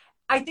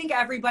 I think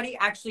everybody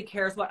actually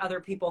cares what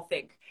other people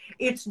think.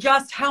 It's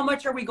just how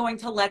much are we going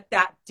to let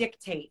that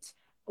dictate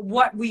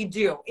what we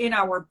do in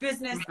our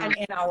business and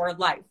in our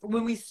life.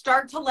 When we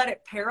start to let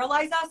it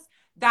paralyze us,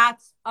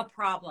 that's a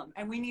problem.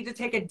 And we need to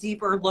take a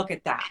deeper look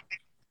at that.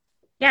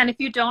 Yeah. And if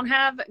you don't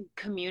have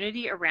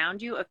community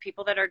around you of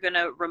people that are going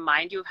to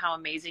remind you of how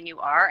amazing you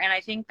are. And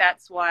I think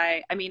that's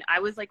why, I mean, I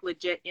was like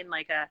legit in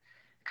like a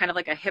kind of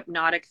like a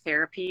hypnotic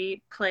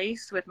therapy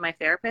place with my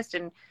therapist.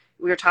 And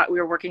we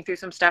were working through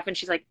some stuff and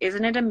she's like,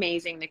 isn't it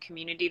amazing the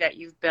community that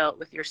you've built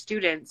with your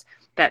students?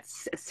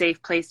 That's a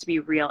safe place to be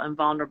real and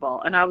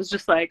vulnerable. And I was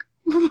just like,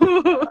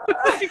 I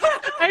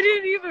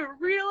didn't even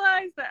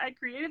realize that I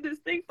created this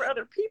thing for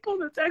other people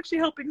that's actually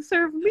helping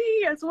serve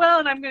me as well.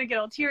 And I'm going to get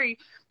all teary,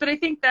 but I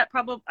think that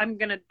probably I'm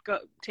going to go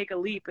take a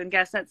leap and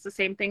guess that's the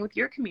same thing with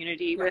your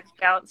community, with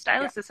Gallant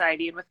Stylist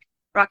Society and with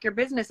Rock Your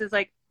Business is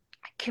like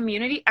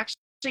community.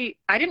 Actually,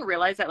 I didn't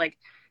realize that like,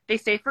 they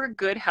say for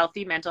good,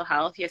 healthy mental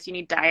health, yes, you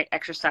need diet,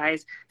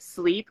 exercise,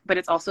 sleep, but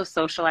it's also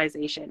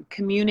socialization,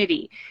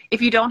 community. If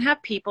you don't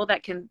have people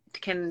that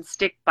can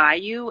stick by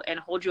you and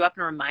hold you up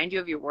and remind you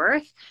of your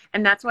worth,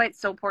 and that's why it's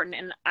so important.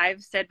 And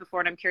I've said before,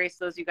 and I'm curious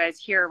those of you guys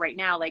here right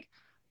now, like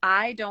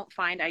I don't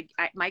find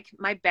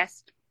my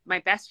best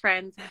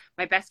friends,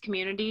 my best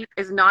community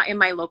is not in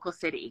my local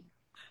city.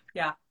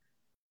 Yeah.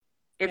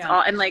 It's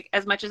all, and like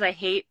as much as I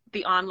hate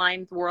the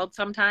online world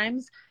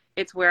sometimes,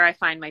 it's where I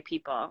find my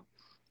people.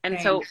 And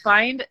so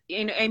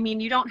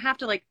you don't have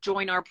to like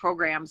join our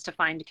programs to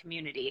find a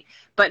community,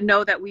 but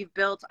know that we've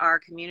built our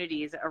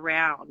communities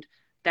around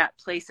that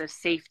place of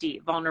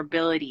safety,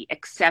 vulnerability,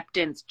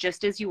 acceptance,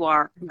 just as you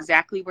are,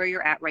 exactly where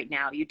you're at right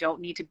now. You don't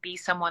need to be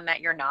someone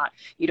that you're not.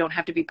 You don't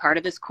have to be part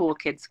of this cool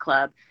kids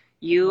club.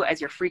 You as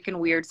your freaking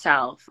weird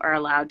self are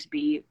allowed to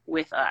be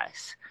with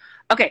us.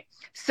 Okay.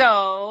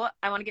 So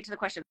I want to get to the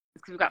questions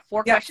because we've got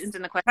 4 questions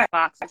in the question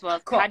box as well.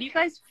 How do you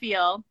guys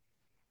feel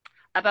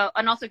about,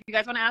 and also if you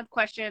guys want to add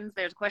questions,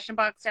 there's a question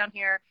box down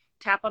here,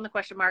 tap on the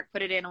question mark,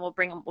 put it in and we'll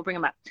bring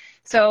them up.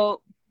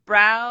 So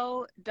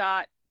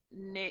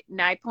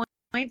brow.9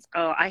 points.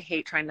 Oh, I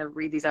hate trying to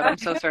read these out. I'm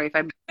so sorry if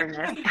I'm doing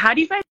this. How do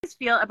you guys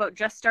feel about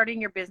just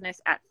starting your business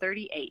at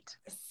 38?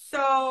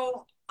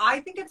 So I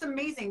think it's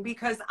amazing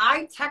because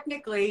I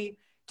technically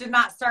did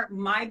not start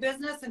my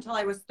business until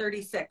I was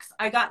 36.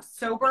 I got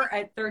sober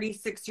at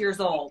 36 years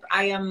old.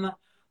 I am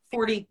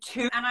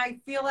 42 and I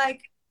feel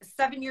like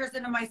 7 years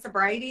into my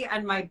sobriety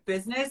and my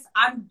business,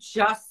 I'm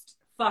just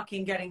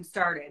fucking getting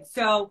started.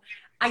 So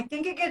I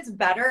think it gets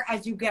better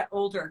as you get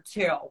older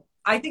too.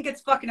 I think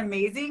it's fucking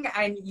amazing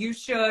and you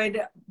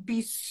should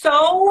be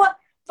so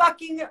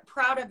fucking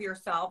proud of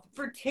yourself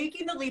for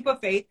taking the leap of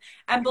faith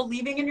and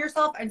believing in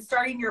yourself and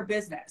starting your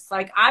business.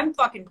 Like, I'm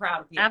fucking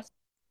proud of you.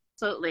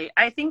 Absolutely.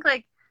 I think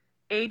like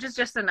age is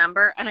just a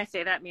number. And I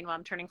say that meanwhile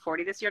I'm turning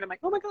 40 this year. And I'm like,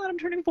 oh my God, I'm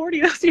turning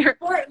 40 this year.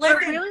 Listen,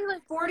 really,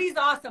 like 40 is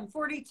awesome.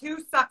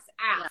 42 sucks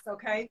ass. Yeah.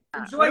 Okay.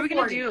 Enjoy. What are we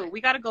going to do?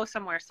 We got to go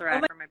somewhere, Sarai,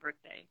 for my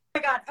birthday. Oh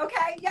my God.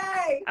 Okay.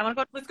 Yay. I want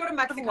to go. Let's go to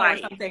Mexico or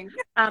something.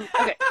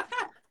 Okay.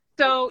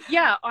 So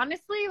yeah,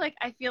 honestly, like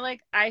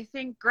I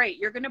think great.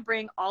 You're going to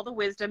bring all the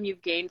wisdom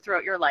you've gained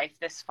throughout your life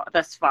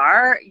thus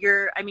far.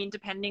 I mean,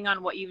 depending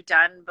on what you've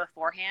done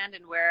beforehand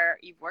and where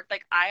you've worked,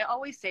 like I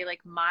always say,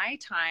 like my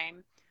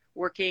time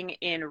working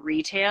in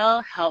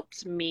retail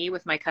helped me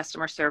with my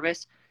customer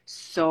service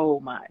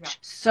so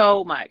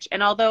much.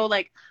 And although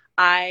like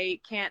I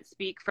can't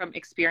speak from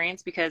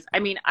experience because I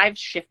mean, I've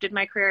shifted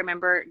my career. I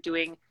remember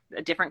doing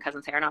a different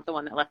cousin's hair, not the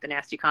one that left the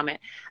nasty comment,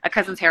 a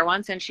cousin's hair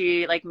once. And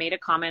she like made a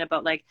comment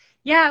about like,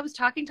 yeah, I was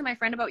talking to my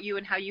friend about you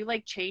and how you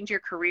like change your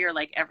career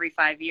like every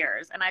 5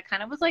 years. And I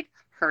kind of was like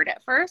hurt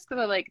at first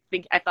because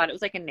I thought it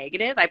was like a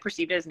negative. I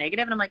perceived it as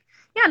negative. And I'm like,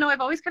 yeah, no, I've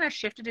always kind of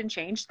shifted and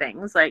changed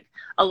things like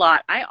a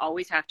lot. I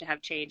always have to have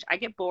change. I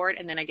get bored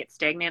and then I get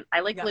stagnant. I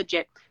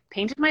legit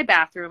painted my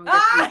bathroom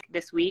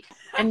this week.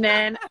 And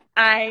then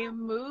I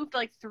moved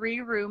like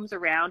 3 rooms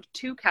around,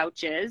 2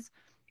 couches,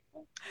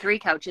 3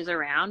 couches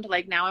around.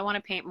 Like now I want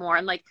to paint more.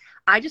 And like,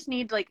 I just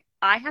need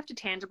I have to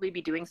tangibly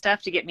be doing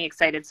stuff to get me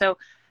excited. So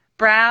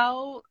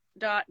brow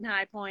dot and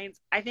high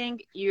points, I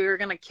think you're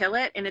going to kill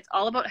it. And it's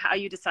all about how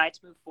you decide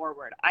to move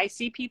forward. I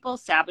see people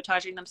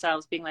sabotaging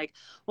themselves being like,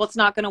 well, it's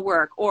not going to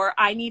work. Or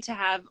I need to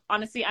have,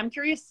 honestly, I'm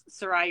curious,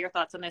 Sarai, your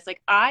thoughts on this.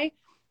 Like I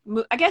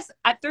guess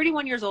at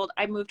 31 years old,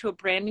 I moved to a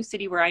brand new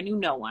city where I knew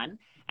no one.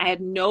 I had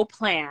no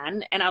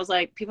plan. And I was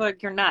like, people are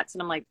like, you're nuts.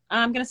 And I'm like,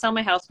 I'm going to sell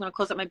my house. I'm going to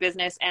close up my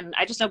business. And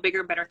I just know bigger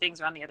and better things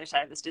are on the other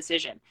side of this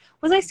decision.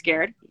 Was I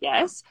scared?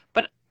 Yes.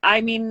 But I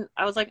mean,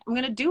 I was like, I'm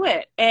going to do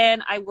it.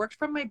 And I worked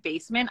from my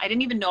basement. I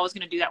didn't even know I was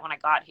going to do that when I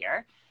got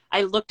here.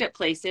 I looked at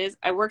places.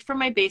 I worked from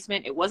my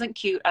basement. It wasn't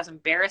cute. I was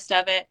embarrassed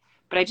of it,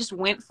 but I just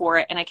went for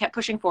it. And I kept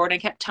pushing forward. I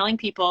kept telling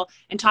people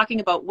and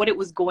talking about what it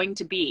was going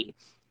to be.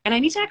 And I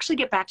need to actually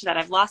get back to that.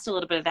 I've lost a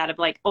little bit of that of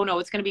like, oh no,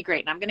 it's going to be great.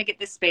 And I'm going to get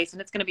this space and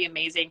it's going to be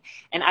amazing.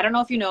 And I don't know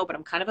if you know, but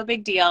I'm kind of a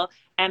big deal.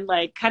 And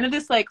like kind of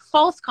this like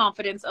false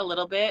confidence a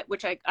little bit,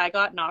 which I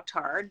got knocked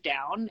hard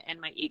down, and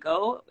my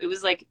ego, it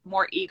was like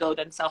more ego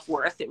than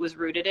self-worth it was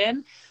rooted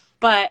in.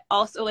 But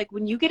also like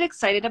when you get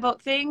excited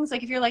about things,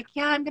 like if you're like,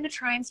 yeah, I'm going to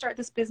try and start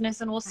this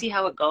business and we'll see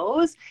how it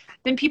goes,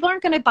 then people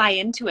aren't going to buy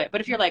into it. But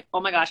if you're like, oh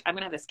my gosh, I'm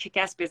going to have this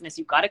kick-ass business,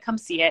 you've got to come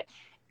see it.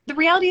 The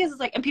reality is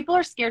like, and people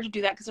are scared to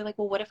do that because they're like,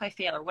 well, what if I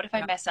fail? Or what if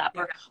I mess up?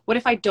 Or what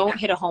if I don't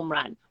hit a home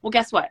run? Well,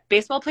 guess what?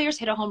 Baseball players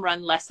hit a home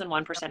run less than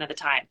 1% of the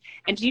time.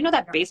 And do you know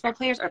that baseball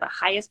players are the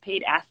highest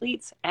paid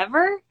athletes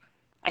ever?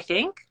 I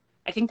think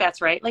that's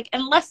right. Like,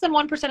 and less than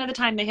 1% of the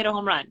time they hit a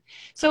home run.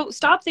 So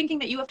stop thinking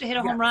that you have to hit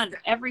a home run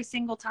every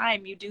single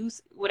time you do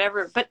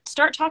whatever, but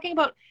start talking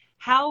about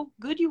how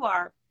good you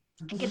are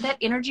and get that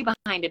energy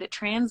behind it. It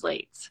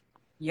translates.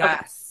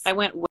 Yes. Okay. I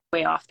went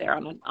way off there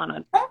on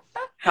a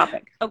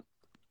topic. Oh.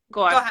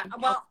 Go ahead.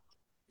 Well,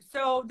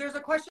 so there's a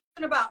question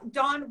about,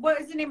 Dawn,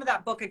 what is the name of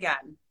that book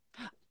again?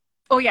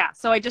 Oh, yeah.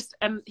 So I just,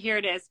 here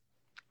it is.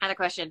 I had a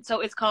question.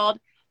 So it's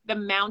called The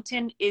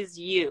Mountain Is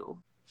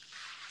You.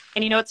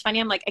 And you know, it's funny.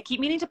 I'm like, I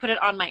keep meaning to put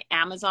it on my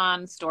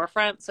Amazon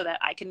storefront so that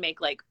I can make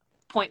like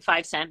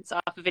 0.5 cents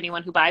off of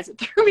anyone who buys it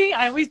through me.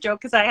 I always joke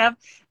because I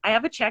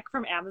have a check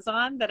from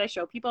Amazon that I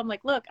show people. I'm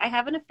like, look, I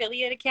have an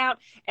affiliate account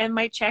and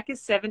my check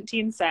is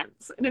 17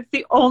 cents. And it's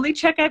the only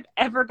check I've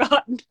ever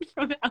gotten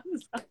from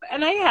Amazon.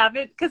 And I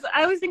haven't, because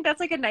I always think that's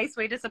like a nice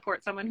way to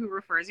support someone who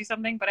refers you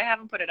something, but I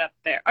haven't put it up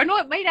there. Or no,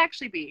 it might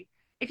actually be.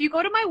 If you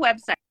go to my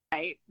website,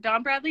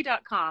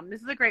 dawnbradley.com,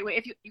 this is a great way.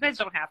 If you guys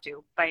don't have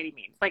to by any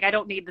means, like I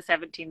don't need the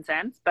 17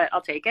 cents, but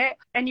I'll take it.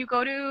 And you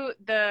go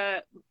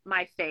to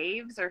my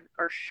faves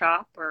or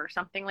shop or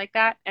something like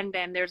that. And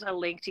then there's a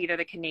link to either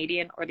the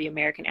Canadian or the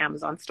American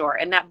Amazon store.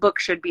 And that book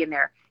should be in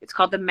there. It's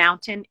called The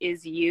Mountain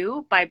Is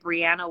You by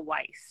Brianna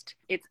Weist.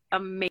 It's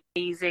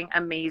amazing,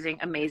 amazing,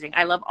 amazing.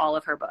 I love all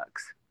of her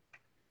books.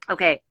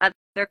 Okay.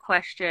 Other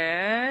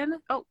question.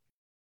 Oh,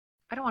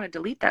 I don't want to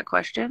delete that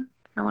question.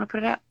 I want to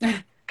put it up.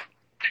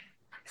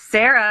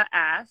 Sarah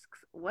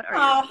asks, what are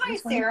your hi,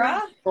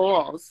 Sarah.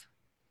 goals?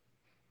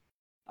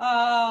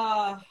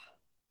 Wow.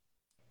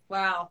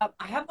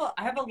 I have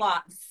a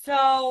lot.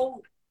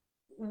 So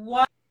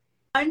one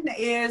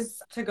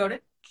is to go to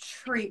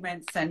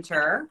treatment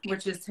center,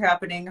 which is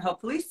happening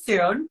hopefully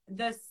soon.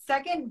 The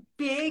second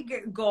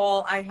big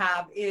goal I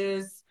have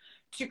is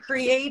to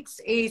create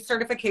a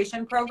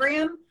certification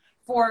program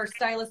for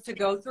stylists to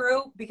go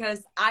through,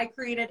 because I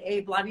created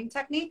a blending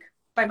technique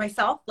by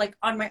myself, like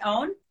on my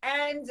own.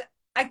 And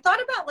I thought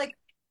about like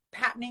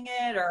patenting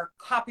it or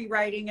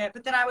copywriting it,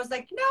 but then I was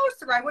like, no,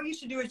 Sarai, what you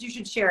should do is you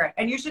should share it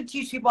and you should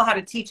teach people how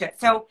to teach it.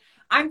 So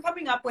I'm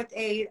coming up with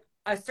a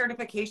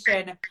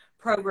certification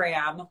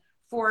program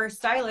for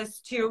stylists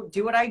to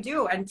do what I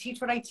do and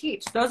teach what I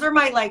teach. Those are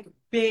my like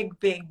big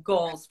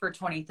goals for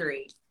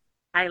 23.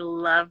 I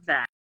love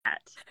that.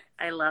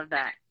 I love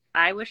that.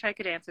 I wish I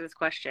could answer this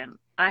question.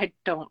 I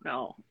don't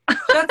know.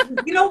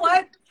 You know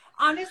what?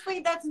 Honestly,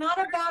 that's not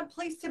a bad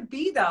place to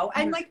be though.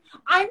 And like,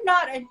 I'm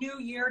not a new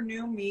year,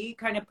 new me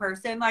kind of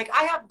person. Like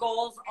I have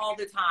goals all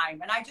the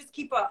time and I just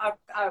keep a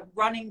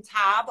running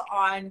tab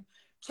on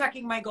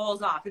checking my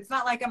goals off. It's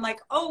not like I'm like,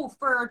 oh,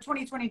 for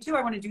 2022,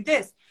 I want to do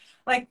this.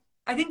 Like,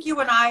 I think you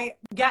and I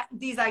get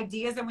these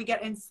ideas and we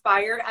get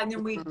inspired and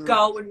then we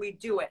go and we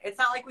do it. It's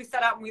not like we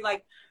set out and we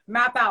like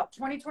map out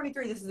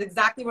 2023. This is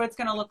exactly what it's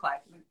going to look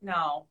like.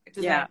 No, it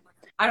doesn't. Yeah.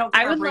 I don't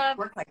think our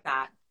work like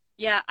that.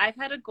 Yeah. I've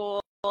had a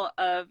goal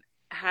of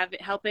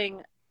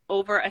having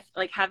over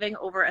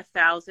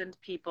 1,000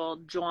 people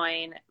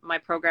join my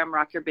program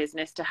Rock Your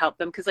Business to help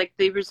them, because like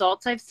the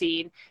results I've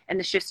seen and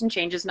the shifts and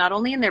changes not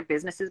only in their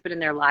businesses but in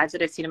their lives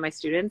that I've seen in my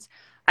students,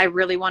 I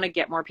really want to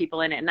get more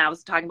people in it. And I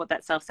was talking about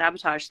that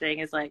self-sabotage thing,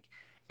 is like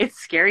it's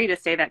scary to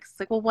say that, 'cause it's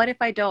like, well, what if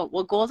I don't?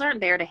 Well, goals aren't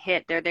there to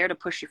hit, they're there to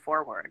push you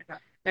forward. Yeah.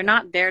 They're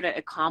not there to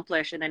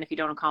accomplish, and then if you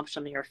don't accomplish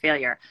them, you're a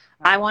failure.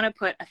 I want to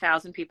put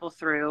 1,000 people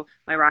through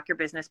my Rock Your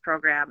Business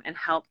program and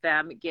help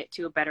them get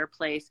to a better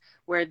place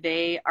where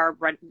they are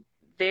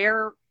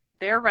they're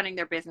running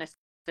their business.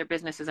 Their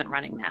business isn't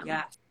running them.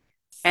 Yes.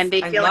 And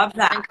they feel like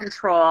they're in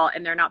control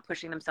and they're not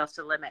pushing themselves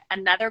to the limit.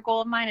 Another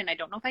goal of mine, and I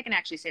don't know if I can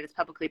actually say this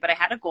publicly, but I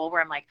had a goal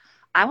where I'm like,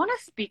 I want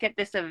to speak at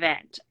this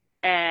event.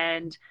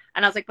 And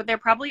I was like, but they're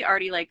probably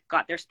already like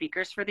got their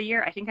speakers for the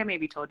year. I think I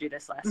maybe told you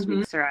this last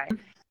week, Sarai.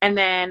 And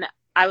then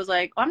I was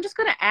like, oh, I'm just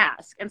going to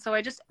ask. And so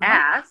I just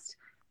asked,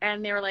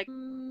 and they were like,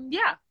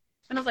 yeah.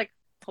 And I was like,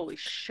 holy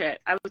shit.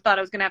 I thought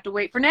I was going to have to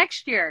wait for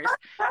next year's.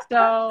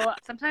 So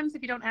sometimes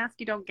if you don't ask,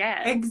 you don't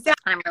get.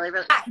 Exactly. I'm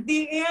really.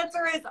 The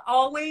answer is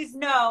always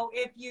no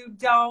if you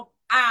don't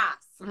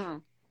ask.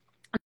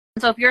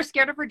 So if you're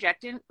scared of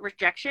rejection,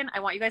 I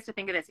want you guys to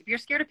think of this. If you're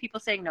scared of people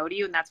saying no to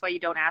you and that's why you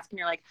don't ask, and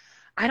you're like,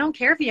 I don't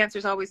care if the answer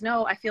is always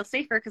no, I feel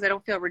safer because I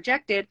don't feel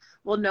rejected.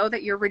 Well, know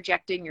that you're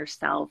rejecting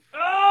yourself.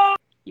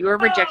 You are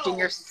rejecting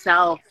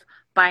yourself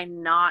by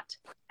not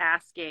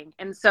asking.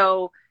 And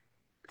so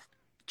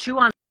chew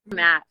on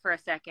that for a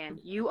second.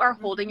 You are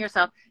holding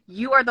yourself.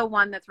 You are the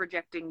one that's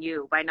rejecting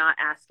you by not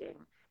asking.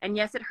 And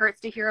yes, it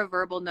hurts to hear a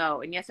verbal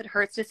no. And yes, it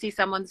hurts to see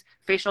someone's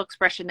facial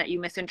expression that you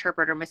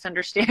misinterpret or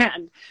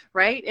misunderstand,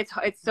 right? It's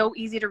so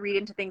easy to read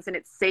into things, and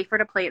it's safer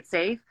to play it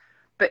safe.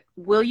 But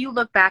will you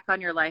look back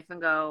on your life and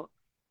go,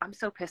 I'm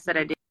so pissed that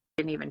I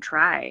didn't even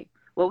try.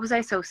 What was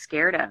I so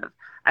scared of?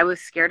 I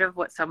was scared of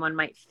what someone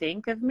might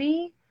think of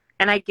me.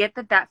 And I get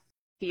that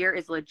fear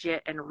is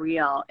legit and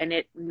real, and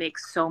it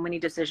makes so many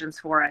decisions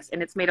for us.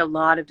 And it's made a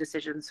lot of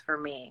decisions for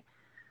me.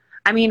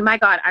 I mean, my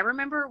God, I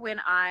remember when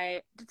did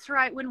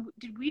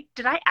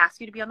I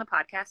ask you to be on the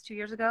podcast 2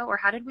 years ago, or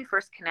how did we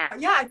first connect?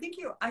 Yeah, I think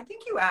you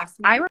asked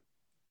me. I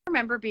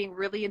remember being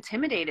really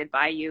intimidated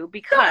by you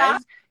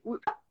because,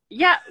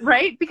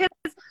 right? Because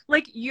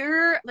like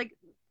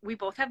we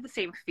both have the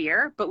same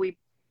fear, but we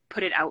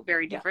put it out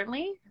very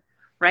differently,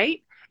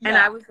 right? Yeah. And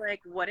I was like,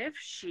 what if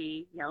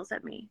she yells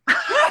at me?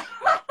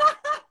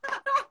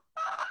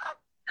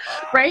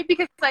 Right?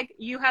 Because like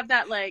you have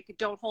that like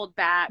don't hold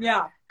back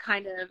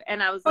kind of,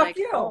 and I was like,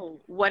 oh,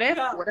 what if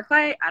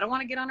I don't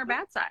want to get on her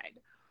bad side,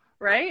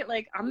 right?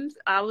 Like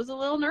I was a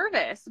little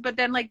nervous, but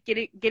then like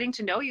getting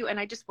to know you, and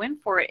I just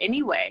went for it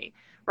anyway,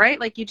 right?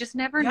 Like you just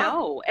never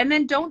know. And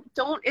then don't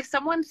if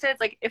someone says,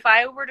 like, if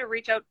I were to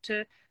reached out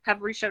to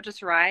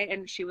Sarai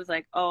and she was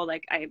like, oh,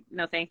 like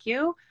no thank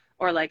you,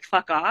 or like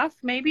fuck off,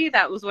 maybe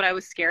that was what I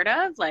was scared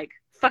of, like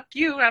fuck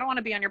you, I don't want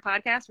to be on your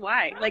podcast.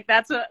 Why? Like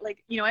that's what,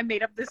 like, you know, I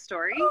made up this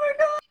story. Oh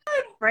my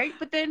God. Right?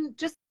 But then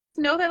just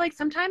know that like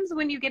sometimes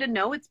when you get a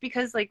no, it's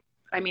because like,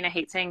 I mean, I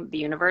hate saying the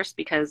universe,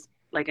 because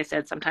like I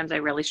said, sometimes I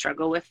really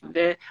struggle with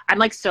I'm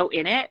like so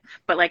in it,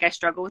 but like I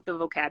struggle with the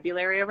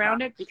vocabulary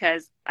around it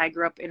because I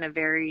grew up in a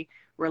very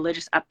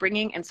religious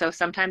upbringing. And so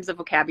sometimes the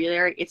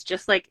vocabulary, it's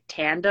just like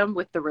tandem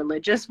with the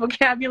religious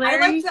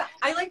vocabulary.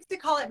 I like to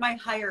call it my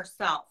higher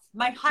self.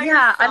 My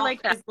higher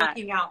self is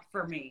looking out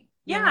for me.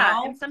 You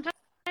know? And sometimes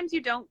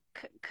you don't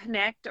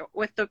connect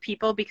with the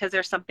people because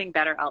there's something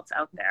better else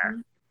out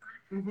there.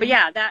 But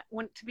yeah,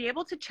 to be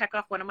able to check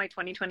off one of my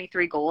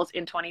 2023 goals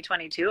in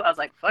 2022, I was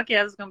like, fuck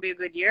yeah, this is going to be a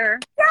good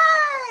year. Yay!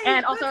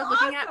 And also I was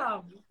looking at,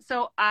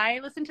 so I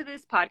listened to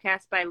this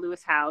podcast by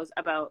Lewis Howes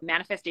about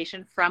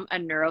manifestation from a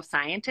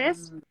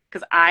neuroscientist,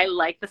 because I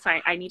like the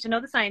science. I need to know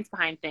the science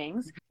behind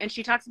things. And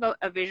she talks about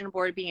a vision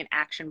board being an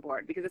action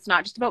board, because it's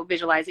not just about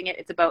visualizing it.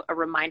 It's about a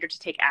reminder to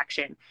take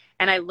action.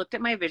 And I looked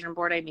at my vision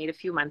board I made a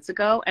few months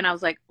ago, and I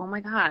was like, oh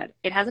my God,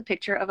 it has a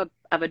picture of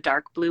a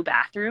dark blue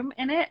bathroom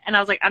in it. And I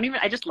was like,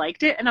 I just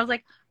liked it. And I was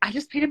like, I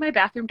just painted my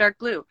bathroom dark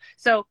blue.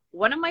 So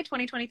one of my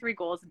 2023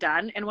 goals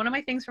done, and one of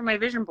my things from my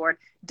vision board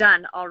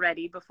done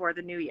already before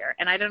the new year.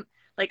 And I don't,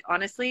 like,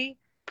 honestly,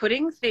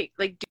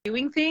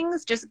 doing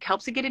things just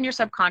helps it get in your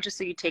subconscious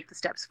so you take the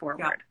steps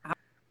forward. Yeah,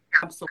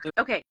 absolutely.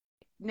 Okay,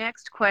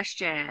 next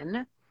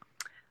question.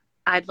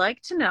 I'd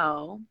like to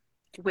know,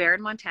 where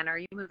in Montana are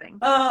you moving?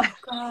 Oh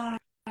God,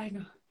 I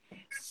know.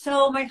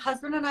 So my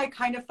husband and I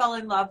kind of fell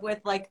in love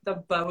with like the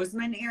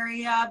Bozeman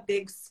area,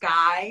 Big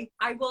Sky.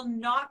 I will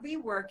not be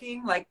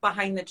working like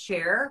behind the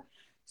chair.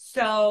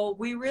 So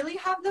we really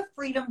have the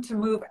freedom to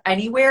move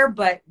anywhere,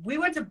 but we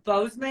went to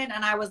Bozeman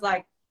and I was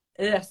like,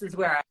 this is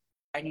where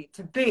I need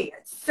to be.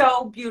 It's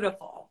so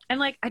beautiful. And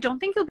like, I don't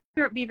think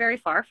you'll be very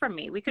far from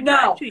me. We could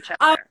drive to each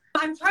other.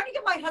 I'm trying to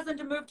get my husband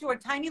to move to a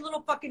tiny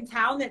little fucking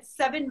town that's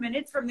 7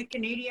 minutes from the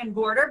Canadian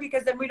border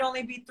because then we'd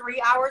only be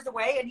 3 hours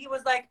away. And he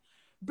was like,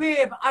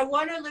 babe, I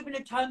want to live in a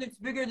town that's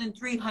bigger than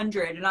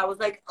 300. And I was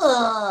like,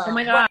 ugh, oh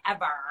my God.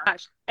 Whatever.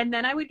 And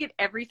then I would get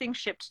everything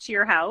shipped to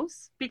your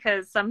house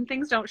because some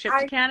things don't ship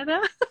to Canada.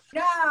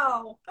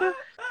 No.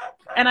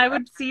 And I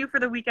would see you for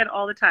the weekend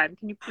all the time.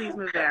 Can you please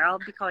move there? I'll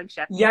be calling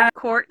Chef. Yeah.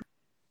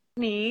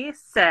 Courtney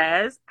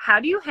says,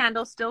 how do you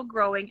handle still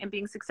growing and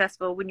being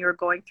successful when you're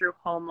going through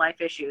home life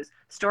issues?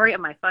 Story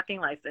of my fucking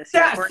life this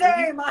year. Yeah,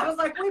 same. I was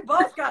like, we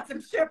both got some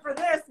shit for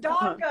this.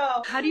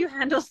 Doggo. How do you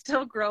handle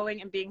still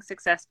growing and being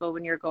successful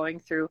when you're going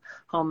through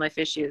home life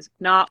issues?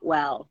 Not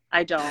well.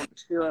 I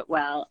don't do it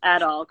well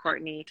at all,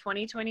 Courtney.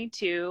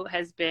 2022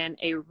 has been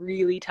a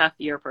really tough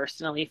year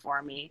personally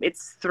for me.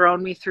 It's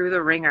thrown me through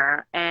the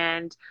ringer,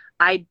 and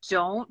I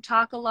don't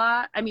talk a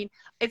lot. I mean,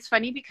 it's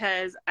funny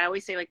because I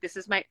always say like,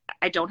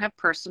 I don't have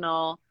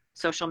personal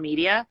social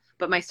media,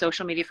 but my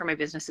social media for my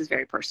business is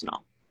very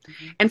personal.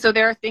 Mm-hmm. And so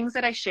there are things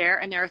that I share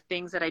and there are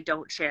things that I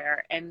don't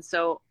share. And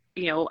so,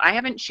 I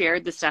haven't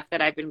shared the stuff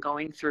that I've been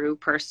going through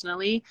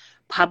personally,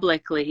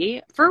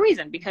 publicly for a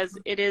reason, because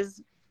it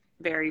is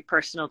very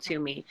personal to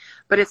me,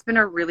 but it's been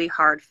a really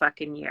hard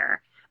fucking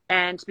year.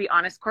 And to be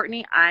honest,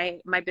 Courtney,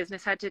 my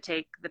business had to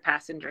take the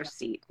passenger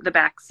seat, the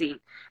back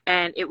seat,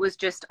 and it was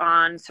just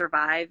on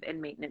survive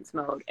and maintenance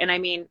mode. And I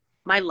mean,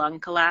 my lung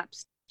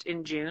collapsed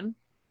in June,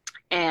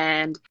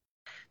 and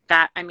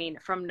that, I mean,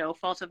 from no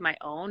fault of my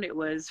own, it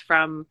was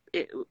from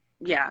it.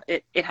 Yeah,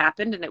 it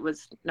happened and it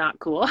was not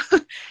cool.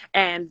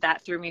 And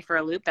that threw me for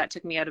a loop. That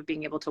took me out of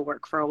being able to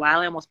work for a while.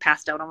 I almost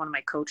passed out on one of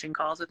my coaching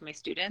calls with my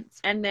students.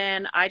 And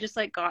then I just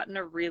like got in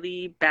a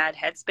really bad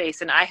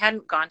headspace, and I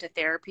hadn't gone to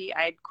therapy.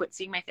 I had quit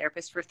seeing my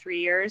therapist for 3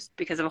 years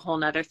because of a whole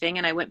nother thing.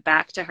 And I went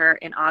back to her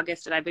in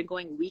August, and I've been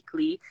going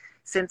weekly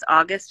since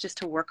August just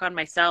to work on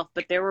myself.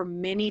 But there were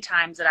many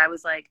times that I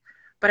was like,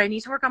 but I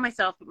need to work on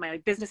myself, but my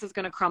business is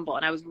going to crumble.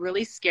 And I was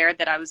really scared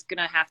that I was going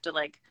to have to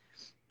like,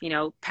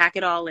 pack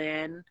it all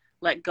in,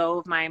 let go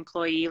of my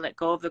employee, let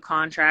go of the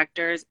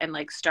contractors, and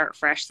like start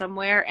fresh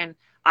somewhere. And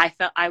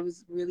I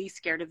was really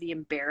scared of the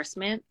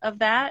embarrassment of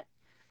that,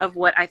 of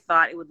what I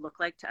thought it would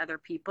look like to other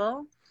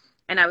people.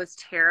 And I was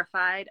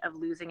terrified of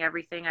losing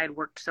everything I'd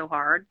worked so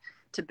hard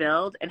to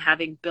build, and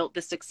having built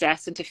the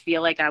success, and to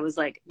feel like I was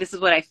like, this is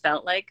what I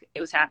felt like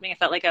it was happening. I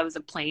felt like I was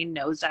a plane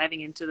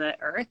nosediving into the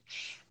earth,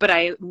 but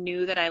I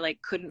knew that I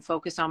like couldn't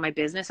focus on my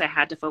business. I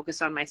had to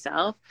focus on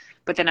myself.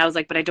 But then I was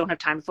like, but I don't have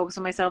time to focus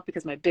on myself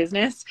because my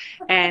business.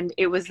 And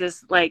it was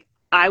this like,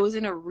 I was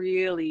in a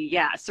really,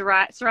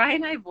 Sarai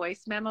and I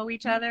voice memo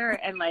each other,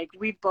 and like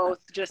we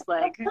both just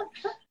like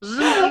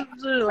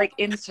like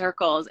in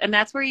circles. And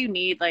that's where you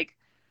need like,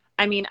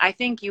 I mean, I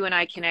think you and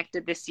I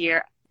connected this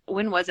year.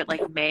 When was it?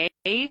 Like May?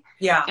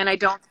 Yeah. And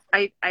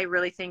I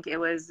really think it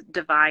was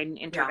divine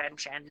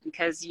intervention,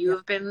 because you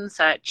have been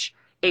such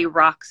a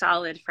rock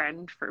solid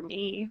friend for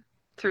me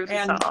through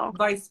this all.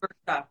 Vice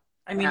versa.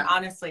 I mean,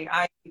 honestly,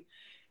 I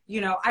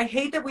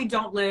hate that we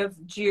don't live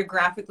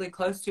geographically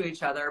close to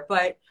each other,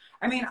 but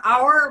I mean,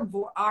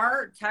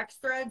 our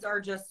text threads are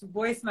just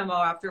voice memo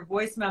after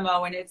voice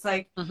memo. And it's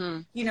like,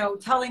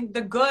 telling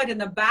the good and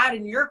the bad,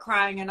 and you're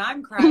crying and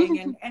I'm crying.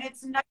 and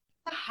it's nice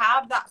to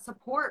have that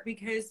support,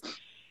 because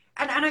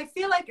and I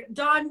feel like,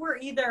 Dawn, we're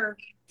either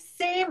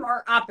same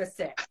or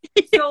opposite.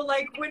 So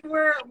like when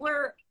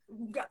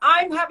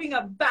I'm having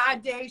a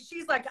bad day,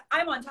 she's like,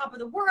 I'm on top of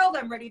the world,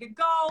 I'm ready to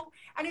go.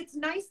 And it's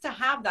nice to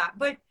have that.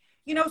 But,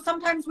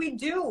 sometimes we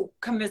do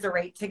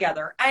commiserate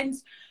together. And,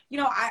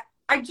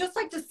 I just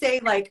like to say,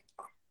 like,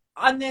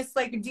 on this,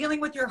 like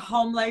dealing with your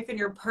home life and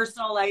your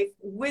personal life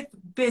with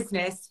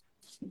business,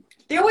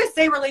 they always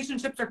say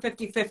relationships are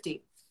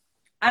 50-50.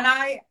 And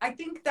I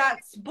think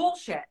that's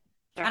bullshit.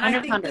 And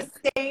I think the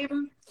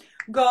same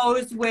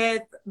goes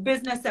with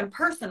business and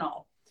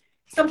personal.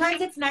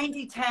 Sometimes it's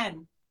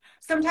 90-10.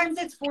 Sometimes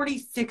it's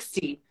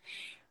 40-60.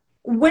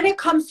 When it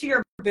comes to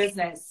your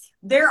business,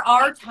 there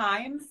are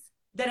times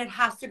that it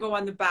has to go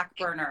on the back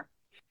burner,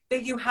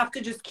 that you have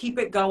to just keep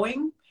it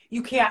going.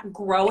 You can't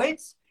grow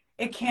it.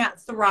 It can't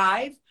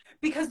thrive,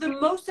 because the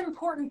most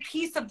important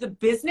piece of the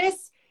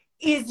business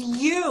is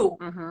you.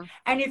 Mm-hmm.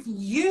 And if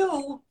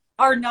you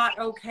are not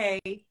okay,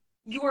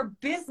 your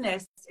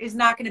business is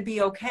not going to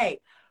be okay.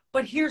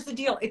 But here's the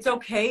deal. It's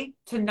okay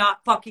to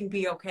not fucking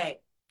be okay.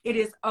 It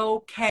is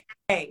okay.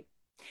 It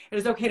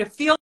is okay to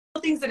feel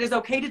things. It is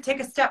okay to take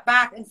a step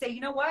back and say,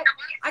 you know what?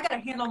 I got to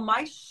handle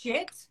my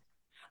shit.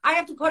 I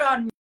have to put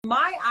on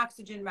my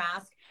oxygen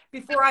mask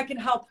before I can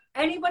help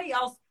anybody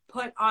else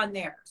put on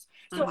theirs.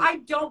 So I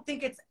don't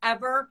think it's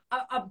ever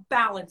a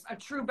balance, a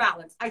true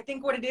balance. I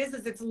think what it is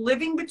it's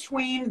living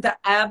between the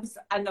ebbs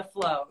and the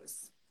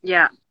flows.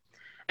 Yeah.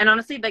 And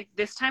honestly, like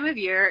this time of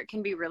year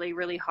can be really,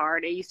 really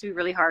hard. It used to be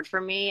really hard for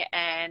me.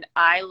 And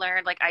I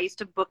learned, like, I used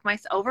to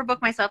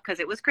overbook myself because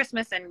it was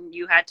Christmas and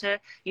you had to,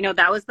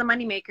 that was the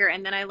moneymaker.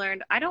 And then I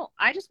learned, I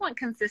just want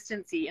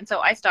consistency. And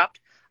so I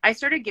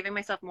started giving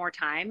myself more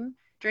time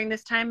during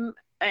this time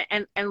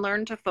and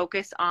learned to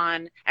focus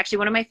on, actually,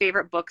 one of my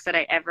favorite books that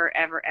I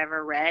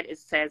ever read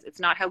says, it's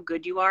not how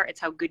good you are,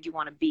 it's how good you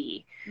want to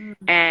be.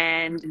 Mm-hmm.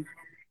 And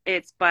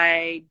it's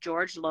by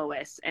George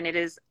Lois, and it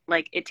is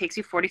like, it takes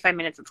you 45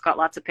 minutes. It's got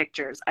lots of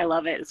pictures. I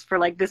love it. It's for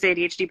like this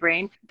ADHD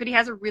brain, but he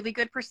has a really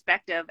good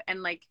perspective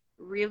and like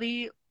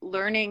really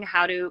learning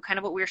how to, kind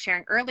of what we were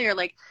sharing earlier,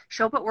 like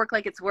show up at work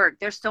like it's work.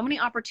 There's so many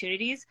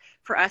opportunities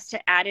for us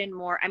to add in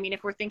more. I mean,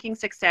 if we're thinking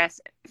success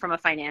from a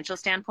financial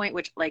standpoint,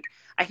 which like,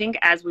 I think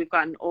as we've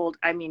gotten old,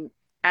 I mean,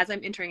 as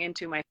I'm entering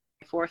into my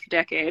fourth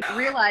decade,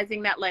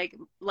 realizing that like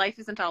life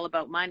isn't all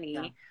about money.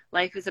 Yeah.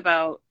 Life is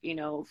about,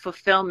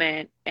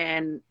 fulfillment,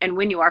 and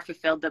when you are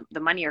fulfilled, the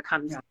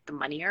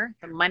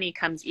money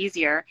comes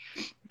easier.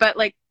 But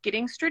like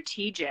getting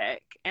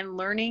strategic and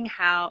learning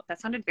how, that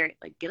sounded very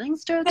like getting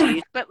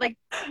strategic, but like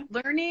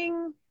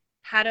learning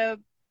how to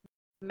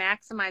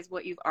maximize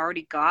what you've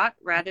already got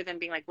rather than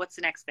being like, what's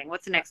the next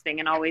thing?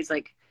 And always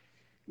like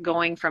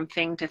going from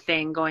thing to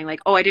thing, going like,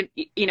 oh, I didn't,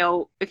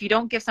 if you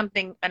don't give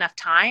something enough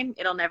time,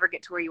 it'll never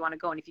get to where you want to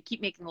go. And if you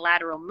keep making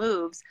lateral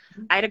moves,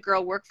 I had a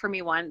girl work for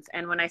me once.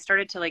 And when I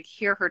started to like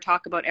hear her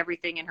talk about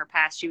everything in her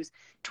past, she was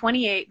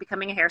 28,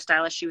 becoming a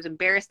hairstylist. She was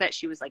embarrassed that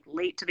she was like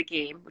late to the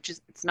game, which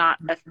is, it's not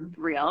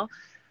real.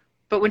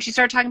 But when she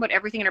started talking about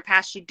everything in her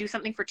past, she'd do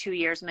something for 2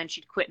 years and then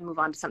she'd quit and move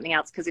on to something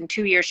else. Because in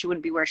 2 years, she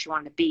wouldn't be where she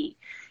wanted to be.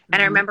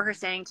 And I remember her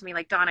saying to me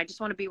like, Dawn, I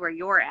just want to be where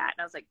you're at. And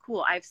I was like,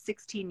 cool, I have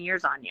 16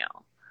 years on you.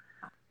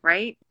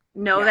 Right?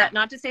 Know that,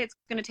 not to say it's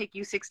going to take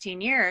you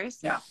 16 years.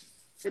 Yeah.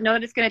 So know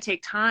that it's going to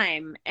take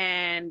time.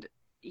 And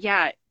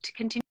to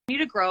continue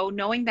to grow,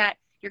 knowing that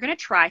you're going to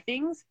try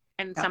things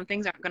and some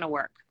things aren't going to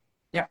work.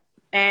 Yeah.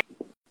 And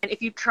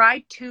if you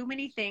try too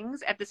many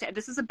things at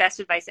this is the best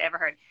advice I ever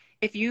heard.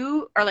 If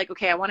you are like,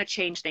 okay, I want to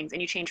change things,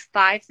 and you change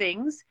 5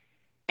 things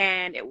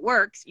and it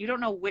works, you don't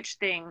know which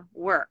thing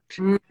worked.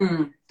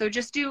 Mm-hmm. So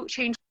just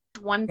change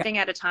one thing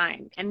at a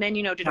time. And then,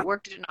 did it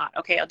work? Did it not?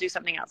 Okay, I'll do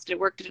something else. Did it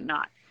work? Did it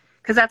not?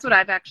 Because that's what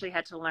I've actually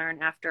had to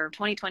learn after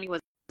 2020 was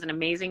an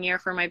amazing year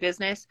for my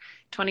business.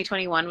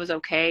 2021 was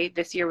okay.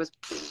 This year was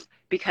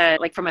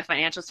because, like, from a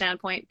financial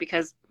standpoint,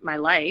 because my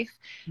life,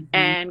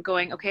 and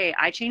going, okay,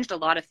 I changed a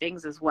lot of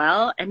things as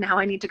well. And now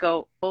I need to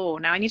go,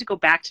 now I need to go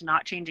back to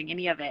not changing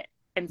any of it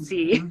and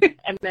see,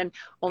 and then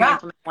only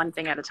implement one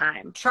thing at a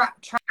time. Trial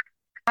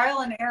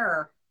and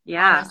error.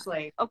 Yeah.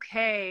 Honestly.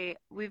 Okay.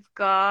 We've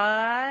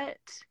got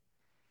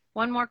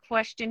one more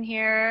question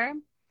here.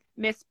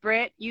 Miss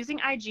Britt, using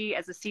IG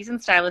as a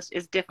seasoned stylist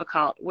is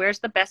difficult. Where's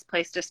the best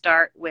place to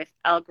start with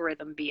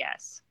algorithm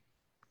BS?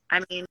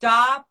 I mean,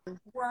 stop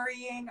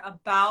worrying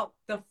about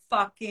the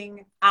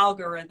fucking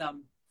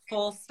algorithm.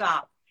 Full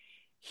stop.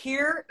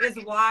 Here is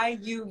why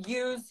you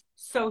use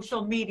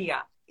social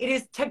media. It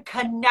is to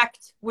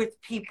connect with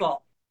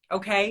people.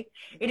 Okay?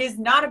 It is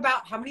not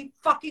about how many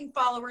fucking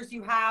followers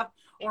you have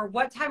or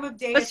what time of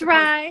day. That's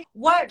right.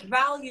 What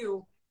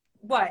value?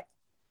 What?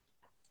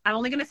 I'm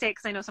only going to say it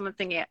because I know someone's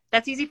thinking it.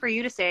 That's easy for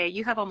you to say.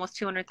 You have almost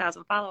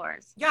 200,000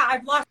 followers. Yeah,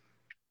 I've lost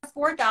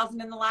 4,000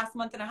 in the last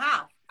month and a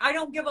half. I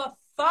don't give a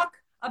fuck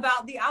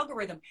about the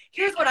algorithm.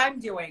 Here's what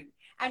I'm doing.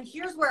 And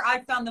here's where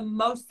I found the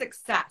most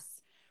success.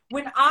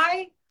 When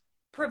I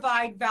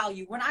provide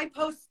value, when I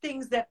post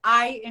things that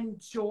I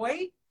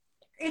enjoy,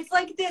 it's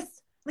like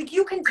this. Like,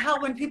 you can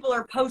tell when people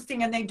are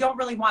posting and they don't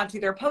really want to.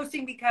 They're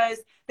posting because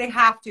they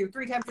have to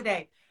 3 times a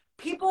day.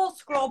 People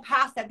scroll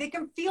past that. They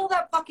can feel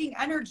that fucking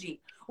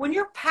energy. When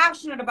you're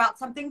passionate about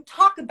something,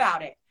 talk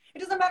about it. It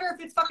doesn't matter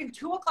if it's fucking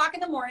 2 o'clock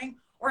in the morning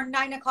or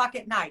 9 o'clock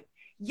at night.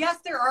 Yes,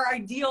 there are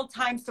ideal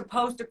times to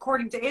post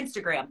according to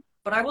Instagram,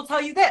 but I will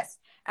tell you this.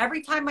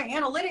 Every time my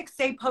analytics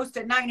say post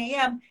at 9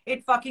 a.m.,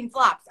 it fucking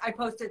flops. I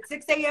post at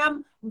 6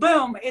 a.m.,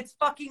 boom, it's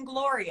fucking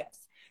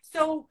glorious.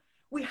 So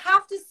we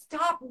have to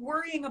stop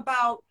worrying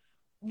about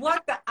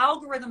what the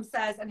algorithm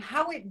says and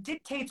how it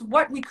dictates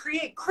what we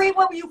create. Create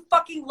what you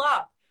fucking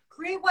love.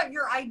 Create what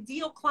your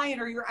ideal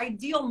client or your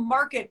ideal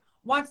market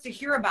wants to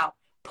hear about.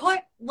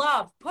 Put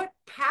love, put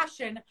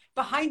passion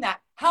behind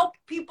that. Help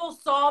people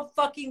solve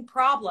fucking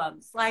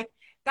problems. Like,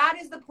 that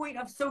is the point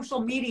of social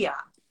media.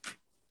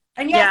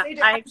 And yes,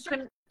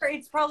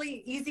 it's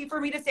probably easy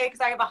for me to say because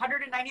I have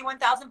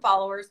 191,000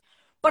 followers,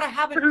 but I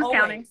haven't always.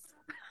 Counting?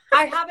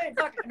 I haven't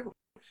fucking.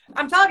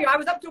 I'm telling you, I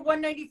was up to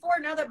 194.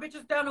 Now that bitch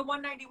is down to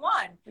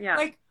 191. Yeah.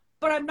 Like,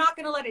 but I'm not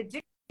gonna let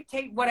it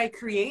dictate what I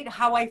create,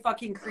 how I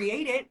fucking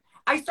create it.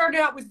 I started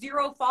out with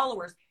 0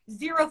 followers.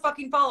 0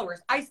 fucking followers.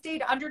 I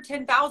stayed under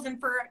 10,000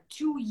 for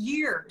 2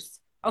 years.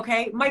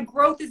 Okay. My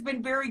growth has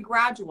been very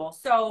gradual.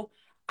 So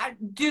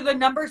do the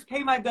numbers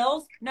pay my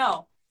bills?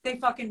 No, they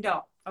fucking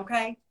don't.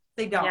 Okay.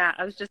 They don't. Yeah.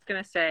 I was just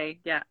going to say,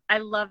 yeah, I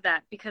love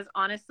that because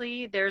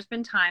honestly, there's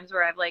been times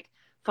where I've like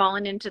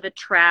fallen into the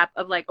trap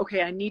of like,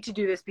 okay, I need to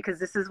do this because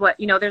this is what,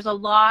 you know, there's a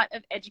lot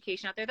of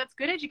education out there that's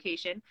good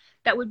education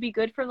that would be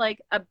good for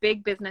like a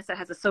big business that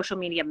has a social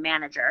media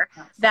manager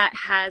that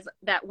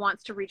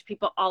wants to reach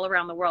people all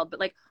around the world. But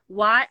like,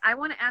 why, I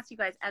want to ask you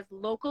guys as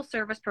local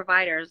service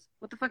providers,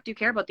 what the fuck do you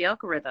care about the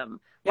algorithm?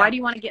 Why do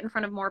you want to get in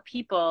front of more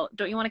people?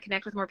 Don't you want to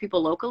connect with more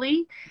people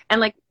locally? And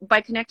like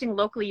by connecting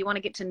locally, you want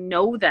to get to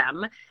know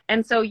them.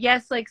 And so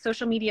yes, like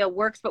social media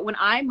works, but when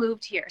I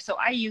moved here, so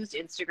I used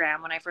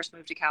Instagram when I first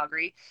moved to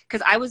Calgary,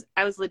 because I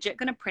was legit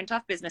going to print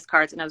off business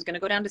cards, and I was going to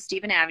go down to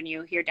Stephen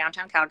Avenue here,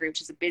 downtown Calgary,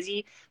 which is a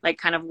busy, like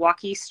kind of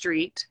walky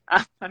street.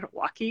 I don't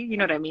walky, you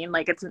know what I mean?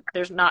 Like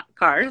there's not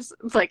cars.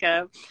 It's like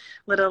a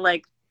little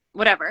like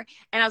whatever.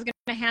 And I was going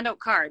to hand out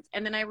cards.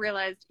 And then I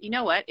realized, you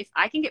know what, if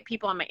I can get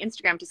people on my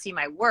Instagram to see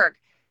my work,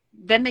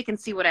 then they can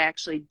see what I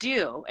actually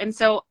do. And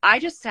so I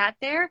just sat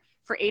there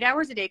for 8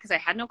 hours a day because I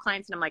had no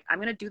clients. And I'm like, I'm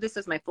going to do this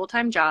as my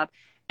full-time job.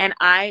 And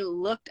I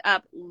looked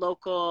up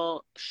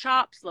local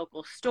shops,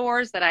 local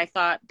stores that I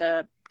thought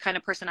the kind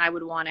of person I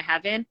would want to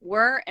have in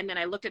were. And then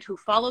I looked at who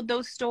followed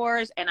those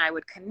stores, and I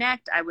would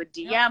connect, I would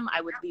DM,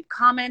 I would leave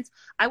comments.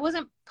 I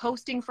wasn't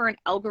posting for an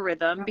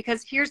algorithm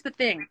because here's the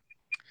thing.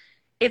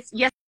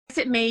 Yes,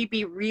 it may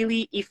be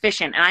really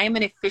efficient, and I am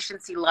an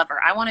efficiency lover.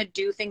 I want to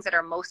do things that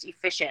are most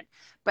efficient,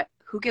 but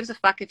who gives a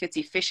fuck if it's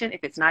efficient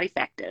if it's not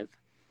effective?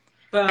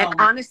 Boom. And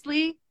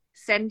honestly,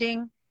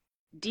 sending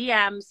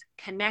DMs,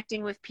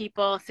 connecting with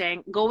people,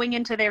 going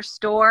into their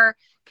store,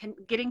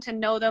 getting to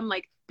know them,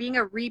 like being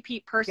a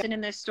repeat person in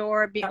their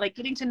store, like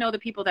getting to know the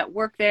people that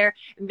work there,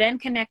 and then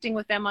connecting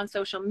with them on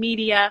social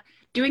media,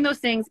 doing those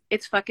things,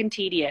 it's fucking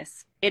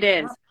tedious. It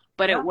is,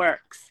 but it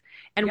works.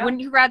 And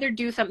wouldn't you rather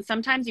do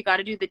sometimes you got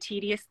to do the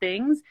tedious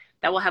things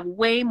that will have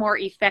way more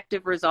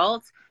effective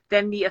results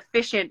than the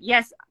efficient,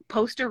 yes,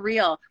 post a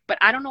reel, but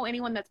I don't know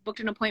anyone that's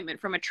booked an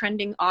appointment from a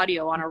trending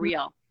audio on a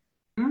reel.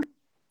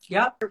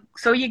 Yep.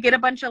 So you get a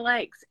bunch of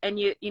likes, and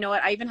you know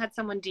what? I even had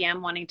someone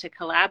DM wanting to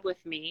collab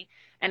with me,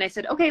 and I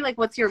said, okay, like,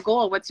 what's your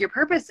goal? What's your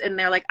purpose? And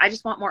they're like, I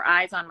just want more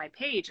eyes on my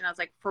page. And I was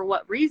like, for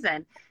what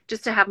reason?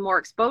 Just to have more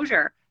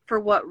exposure. For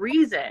what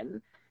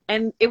reason?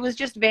 And it was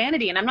just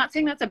vanity. And I'm not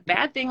saying that's a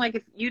bad thing. Like,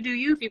 if you do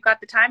you, if you've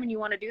got the time and you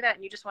want to do that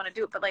and you just want to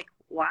do it, but like,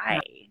 why?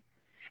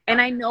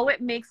 And I know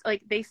it makes,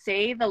 like, they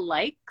say the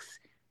likes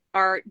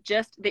are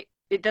just,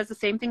 it does the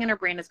same thing in our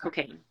brain as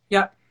cocaine.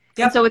 Yep.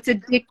 And so it's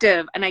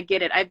addictive, and I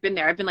get it. I've been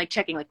there. I've been like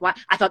checking, like, why?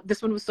 I thought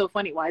this one was so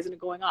funny. Why isn't it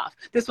going off?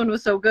 This one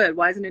was so good.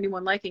 Why isn't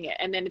anyone liking it?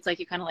 And then it's like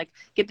you kind of like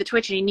get the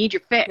twitch, and you need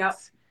your fix. Yep.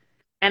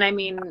 And I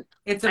mean,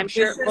 it's a I'm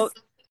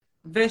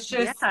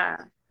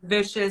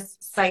vicious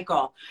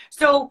cycle.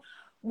 So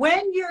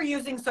when you're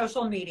using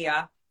social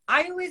media,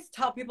 I always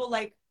tell people,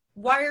 like,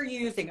 why are you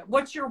using it?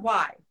 What's your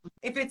why?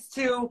 If it's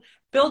to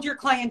build your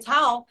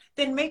clientele,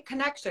 then make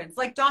connections.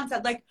 Like Dawn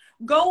said, like,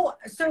 go.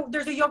 So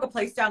there's a yoga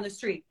place down the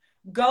street.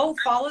 Go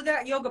follow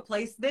that yoga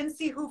place, then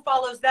see who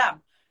follows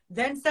them.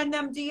 Then send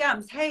them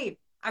DMs. Hey,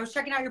 I was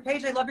checking out your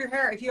page. I love your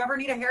hair. If you ever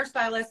need a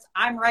hairstylist,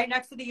 I'm right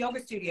next to the yoga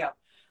studio.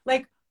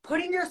 Like,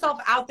 putting yourself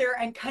out there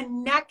and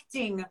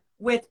connecting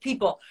with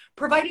people,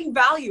 providing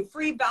value,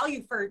 free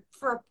value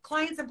for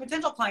clients and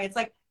potential clients.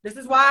 Like, this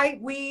is why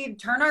we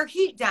turn our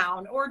heat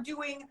down, or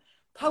doing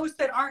posts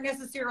that aren't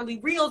necessarily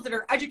reels, that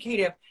are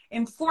educative,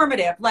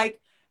 informative, like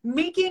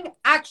making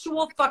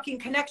actual fucking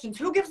connections.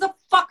 Who gives a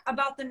fuck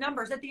about the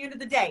numbers at the end of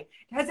the day?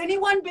 Has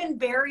anyone been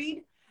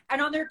buried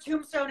and on their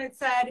tombstone it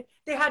said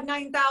they had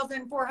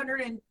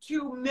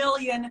 9,402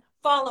 million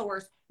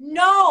followers?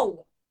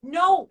 No,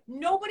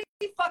 nobody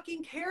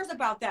fucking cares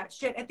about that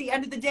shit at the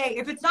end of the day.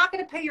 If it's not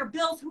going to pay your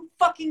bills, who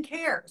fucking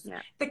cares?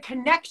 Yeah. The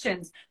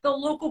connections, the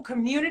local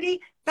community,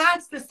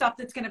 that's the stuff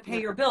that's going to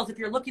pay your bills if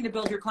you're looking to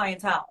build your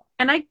clientele.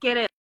 And I get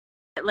it.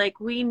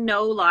 Like, we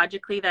know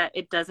logically that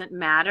it doesn't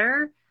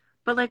matter.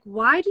 But like,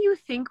 why do you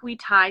think we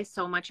tie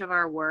so much of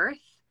our worth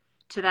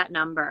to that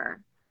number?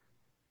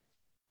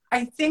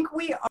 I think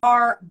we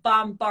are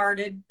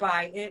bombarded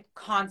by it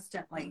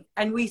constantly.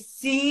 And we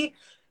see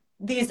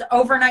these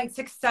overnight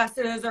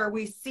successes, or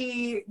we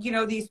see, you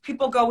know, these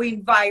people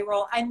going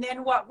viral. And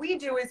then what we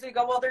do is we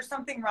go, well, there's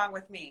something wrong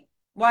with me.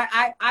 Why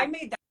I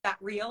made that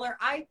reel, or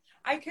I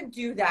could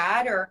do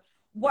that, or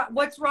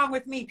what's wrong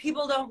with me?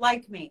 People don't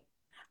like me.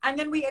 And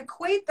then we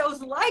equate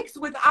those likes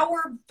with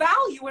our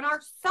value and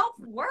our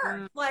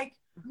self-worth. Like,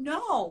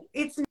 no,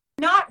 it's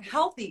not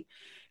healthy.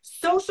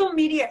 Social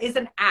media is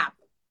an app.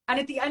 And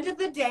at the end of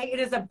the day,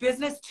 it is a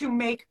business to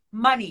make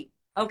money.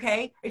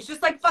 Okay? It's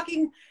just like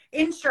fucking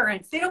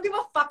insurance. They don't give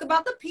a fuck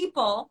about the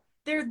people.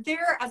 They're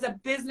there as a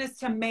business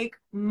to make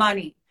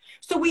money.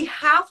 So we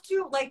have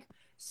to, like,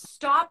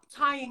 stop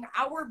tying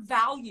our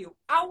value,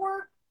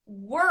 our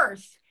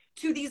worth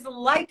to these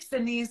likes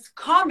and these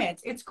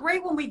comments. It's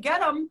great when we get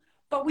them,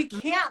 but we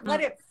can't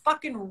let it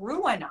fucking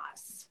ruin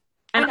us.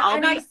 And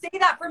I say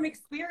that from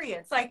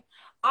experience. Like,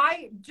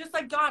 just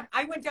like Dawn,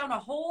 I went down a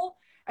hole,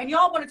 and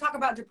y'all want to talk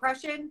about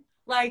depression.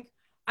 Like,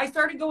 I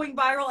started going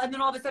viral, and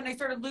then all of a sudden I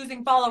started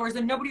losing followers,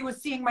 and nobody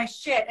was seeing my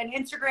shit. And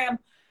Instagram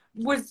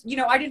was, you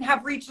know, I didn't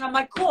have reach. And I'm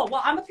like, cool.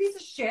 Well, I'm a piece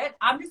of shit.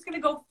 I'm just going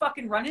to go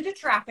fucking run into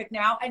traffic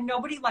now. And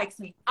nobody likes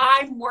me.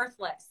 I'm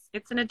worthless.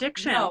 It's an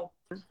addiction. No.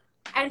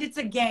 And it's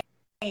a game.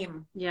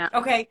 Yeah.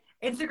 Okay.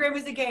 Instagram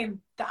is a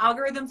game. The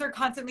algorithms are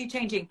constantly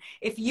changing.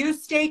 If you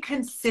stay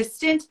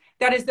consistent,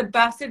 that is the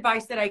best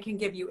advice that I can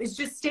give you, is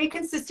just stay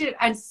consistent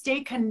and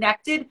stay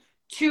connected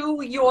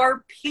to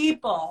your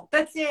people.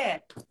 That's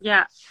it.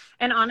 Yeah.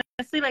 And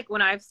honestly, like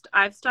when I've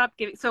stopped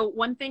giving, so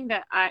one thing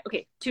that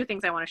two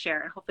things I want to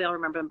share, and hopefully I'll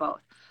remember them both.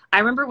 I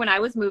remember when I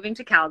was moving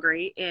to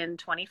Calgary in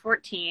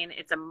 2014,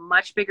 it's a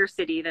much bigger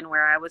city than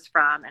where I was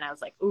from. And I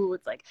was like, ooh,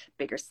 it's like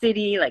bigger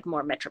city, like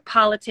more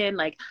metropolitan.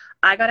 Like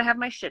I got to have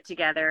my shit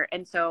together.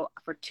 And so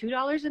for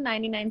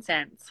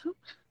 $2.99,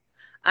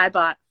 I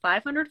bought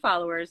 500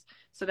 followers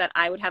so that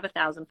I would have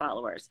 1,000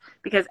 followers.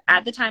 Because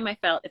at the time I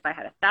felt if I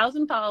had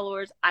 1,000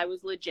 followers, I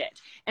was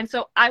legit. And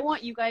so I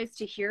want you guys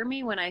to hear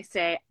me when I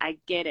say, I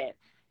get it.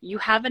 You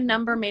have a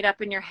number made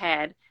up in your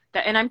head.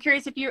 And I'm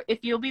curious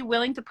if you'll be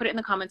willing to put it in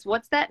the comments.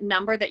 What's that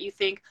number that you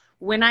think,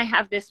 when I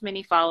have this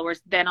many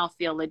followers, then I'll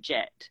feel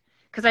legit?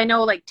 Because I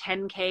know like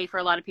 10K for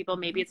a lot of people,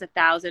 maybe it's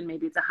 1,000,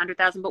 maybe it's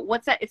 100,000. But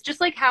what's that? It's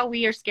just like how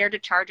we are scared to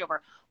charge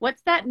over.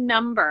 What's that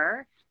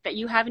number that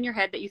you have in your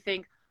head that you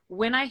think,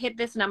 when I hit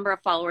this number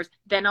of followers,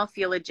 then I'll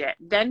feel legit.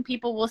 Then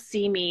people will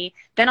see me.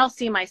 Then I'll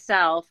see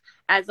myself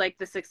as like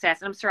the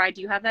success. And I'm sorry,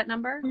 do you have that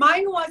number?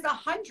 Mine was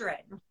 100.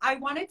 I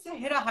wanted to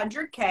hit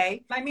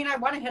 100K. I mean, I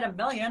want to hit 1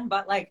 million,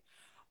 but like,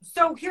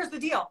 so here's the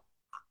deal.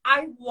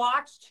 I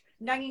watched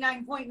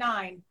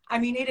 99.9. I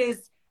mean, it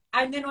is.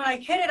 And then when I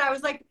hit it, I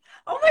was like,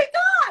 oh my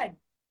God.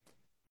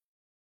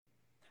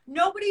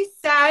 Nobody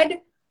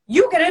said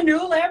you get a new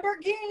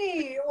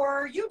Lamborghini,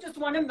 or you just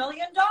won $1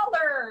 million,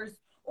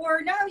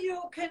 or now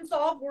you can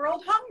solve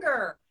world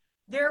hunger.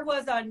 There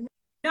was a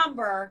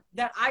number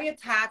that I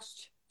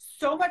attached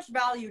so much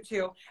value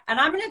to. And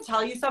I'm going to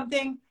tell you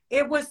something.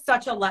 It was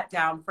such a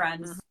letdown,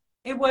 friends. Mm-hmm.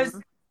 It was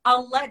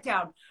a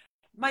letdown.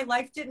 My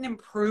life didn't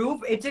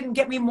improve. It didn't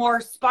get me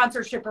more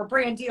sponsorship or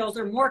brand deals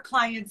or more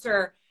clients,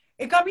 or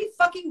it got me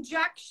fucking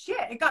jack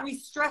shit. It got me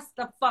stressed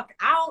the fuck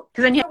out.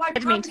 Because then you have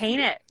to maintain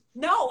it.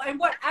 No, and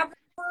whatever.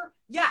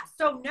 Yeah.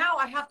 So now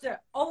I have to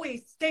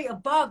always stay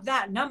above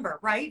that number,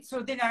 right?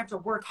 So then I have to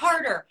work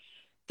harder.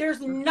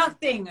 There's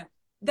nothing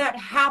that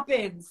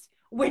happens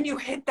when you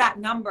hit that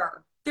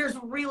number. There's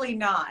really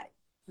not.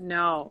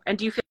 No. And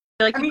do you feel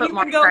like you put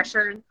more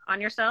pressure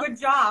on yourself? Good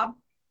job.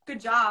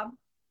 Good job.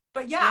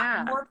 But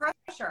yeah, more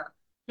pressure.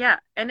 Yeah.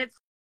 And it's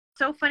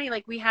so funny.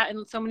 Like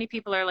and so many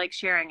people are like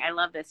sharing, I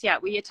love this. Yeah.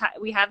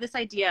 We have this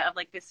idea of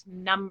like this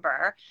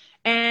number,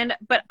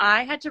 but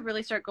I had to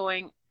really start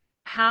going,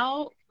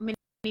 how many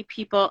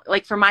people,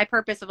 like for my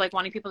purpose of like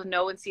wanting people to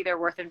know and see their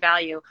worth and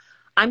value,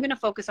 I'm going to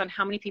focus on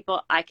how many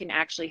people I can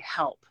actually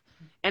help.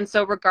 And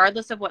so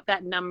regardless of what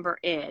that number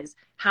is,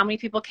 how many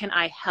people can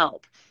I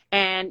help?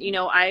 And, you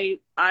know, I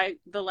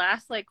the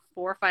last like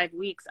 4 or 5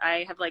 weeks,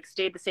 I have like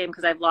stayed the same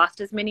because I've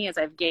lost as many as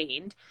I've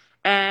gained.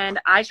 And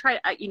I try,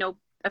 you know,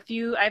 I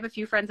have a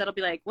few friends that'll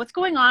be like, what's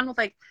going on with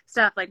like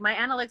stuff like my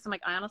analytics? I'm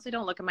like, I honestly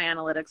don't look at my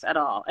analytics at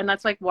all. And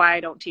that's like why I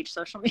don't teach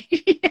social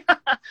media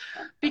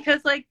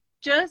because like,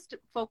 just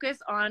focus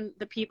on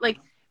the people, like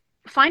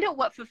find out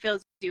what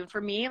fulfills you. And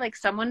for me, like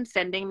someone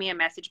sending me a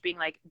message being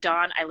like,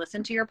 Dawn, I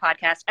listened to your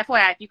podcast.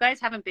 FYI, if you guys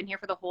haven't been here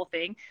for the whole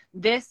thing,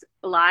 this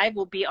live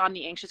will be on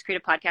the Anxious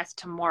Creative podcast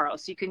tomorrow.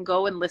 So you can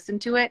go and listen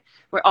to it.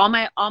 Where all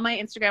my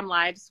Instagram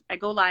lives, I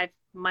go live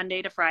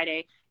Monday to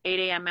Friday, 8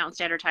 a.m. Mountain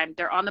Standard Time.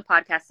 They're on the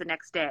podcast the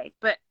next day.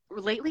 But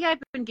lately I've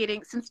been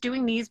getting, since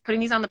putting these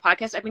on the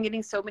podcast, I've been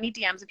getting so many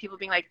DMs of people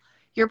being like,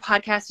 your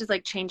podcast is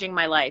like changing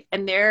my life.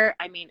 And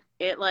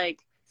it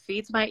like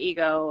feeds my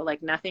ego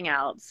like nothing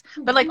else,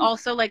 but like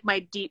also like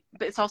but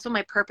it's also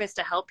my purpose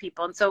to help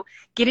people. And so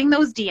getting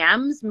those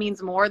DMs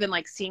means more than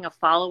like seeing a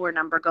follower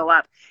number go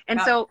up. And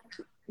so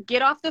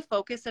get off the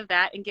focus of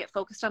that and get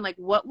focused on like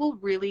what will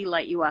really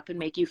light you up and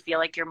make you feel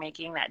like you're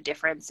making that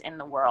difference in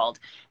the world.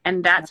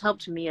 And that's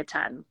helped me a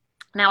ton.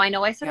 Now I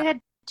know I said I had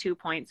 2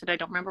 points that I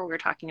don't remember what we were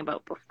talking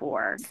about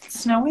before.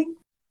 Snowing?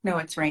 No,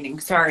 it's raining.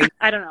 Sorry.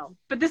 I don't know.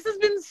 But this has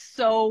been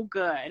so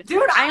good.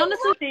 Dude, I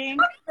honestly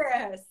think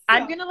this.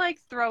 I'm going to like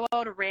throw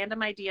out a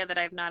random idea that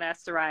I've not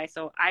asked Sarai.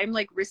 So I'm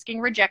like risking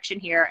rejection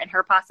here and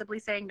her possibly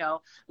saying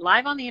no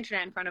live on the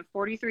internet in front of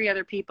 43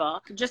 other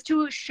people just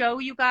to show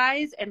you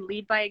guys and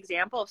lead by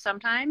example of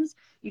sometimes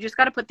you just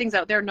got to put things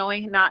out there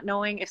not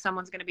knowing if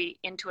someone's going to be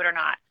into it or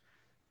not.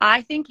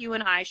 I think you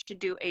and I should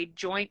do a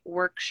joint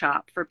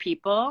workshop for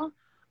people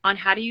on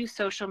how to use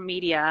social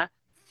media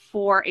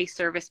for a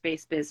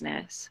service-based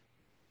business.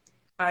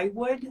 I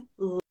would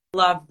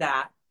love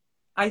that.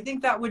 I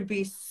think that would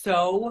be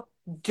so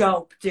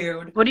dope,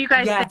 dude. What do you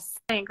guys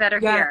think that are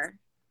here?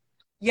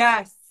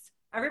 Yes.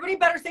 Everybody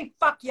better say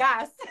fuck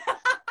yes.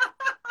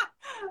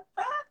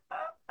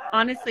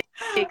 Honestly,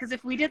 because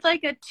if we did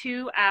like a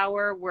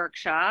 2-hour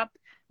workshop,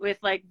 with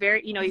like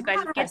very, you know, you guys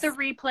would get the Yes.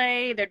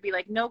 replay. There'd be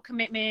like no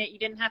commitment. You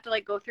didn't have to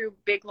like go through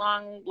big,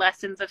 long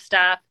lessons of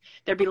stuff.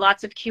 There'd be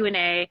lots of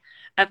Q&A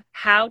of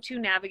how to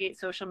navigate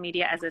social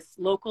media as a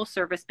local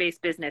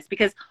service-based business,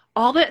 because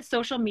all the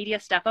social media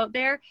stuff out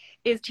there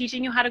is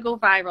teaching you how to go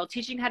viral,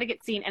 teaching you how to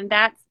get seen. And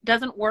that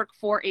doesn't work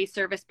for a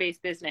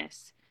service-based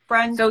business.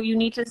 Friends. So you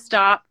need to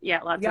stop.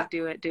 Yeah. Lots Yeah. of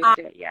do it.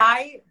 Yeah.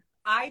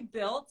 I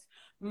built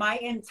my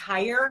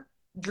entire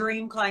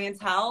dream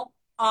clientele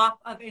off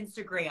of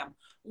Instagram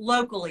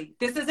locally.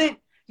 This isn't,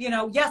 you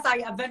know, yes,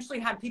 I eventually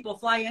had people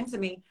fly into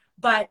me,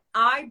 but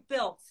I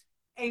built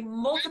a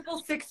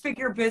multiple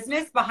six-figure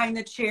business behind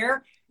the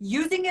chair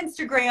using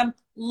Instagram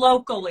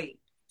locally.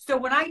 So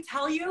when I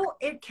tell you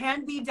it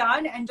can be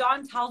done, and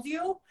Dawn tells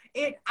you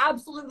it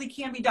absolutely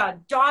can be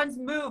done. Dawn's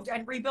moved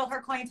and rebuilt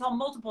her clientele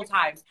multiple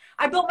times.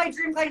 I built my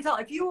dream clientele.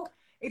 If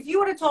you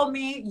would have told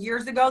me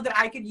years ago that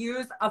I could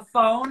use a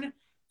phone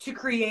to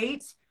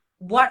create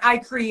what I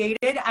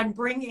created and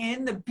bring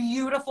in the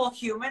beautiful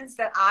humans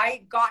that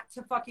I got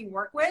to fucking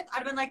work with, I'd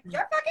have been like,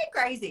 you're fucking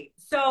crazy.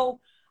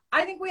 So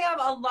I think we have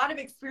a lot of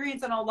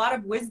experience and a lot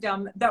of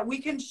wisdom that we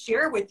can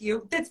share with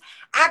you. That's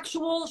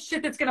actual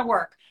shit that's going to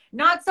work.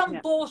 Not some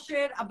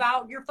bullshit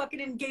about your fucking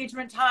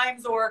engagement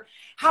times or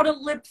how to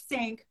lip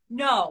sync.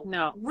 No.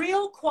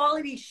 Real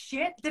quality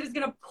shit that is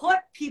going to put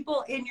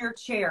people in your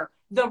chair.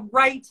 The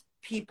right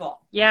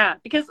people. Yeah.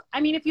 Because I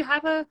mean, if you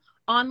have a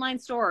online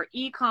store,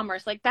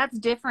 e-commerce, like that's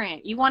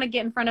different. You want to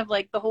get in front of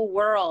like the whole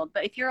world.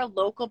 But if you're a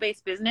local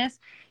based business,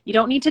 you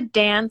don't need to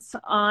dance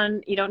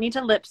on, you don't need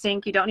to lip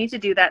sync. You don't need to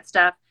do that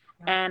stuff.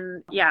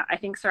 And yeah, I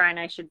think Sarah and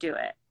I should do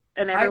it.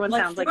 And everyone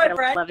sounds like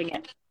they're loving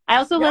it. I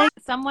also like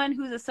someone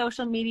who's a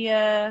social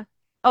media.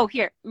 Oh,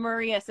 here,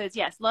 Maria says,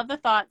 yes, love the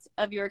thoughts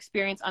of your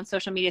experience on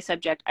social media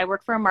subject. I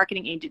work for a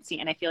marketing agency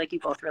and I feel like you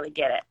both really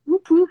get it.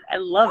 Whoop, whoop. I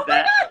love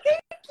that. My God,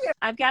 thank you.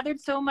 I've gathered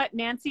so much.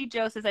 Nancy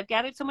Joe says, I've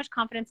gathered so much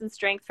confidence and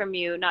strength from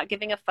you, not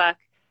giving a fuck,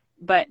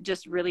 but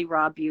just really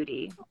raw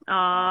beauty.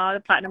 Aw,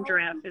 the platinum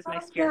giraffe is my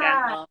spirit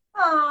animal.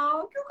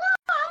 Oh, you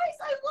guys,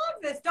 I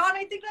love this. Dawn,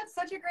 I think that's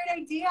such a great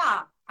idea.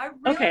 I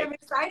really am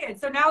excited.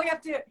 So now we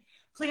have to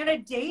plan a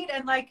date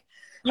and like,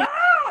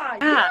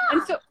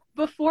 And so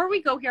before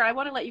we go here, I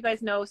want to let you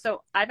guys know.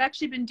 So I've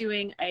actually been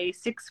doing a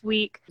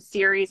 6-week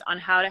series on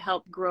how to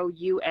help grow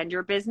you and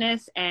your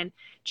business. And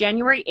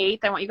January 8th,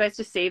 I want you guys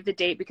to save the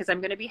date because I'm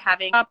going to be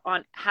having up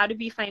on how to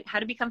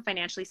become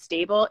financially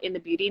stable in the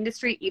beauty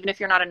industry, even if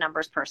you're not a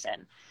numbers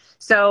person.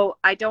 So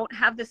I don't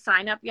have the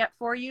sign up yet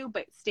for you,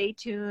 but stay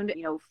tuned.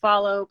 You know,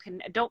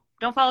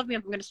 don't follow me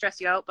if I'm going to stress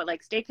you out, but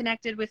like stay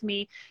connected with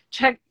me.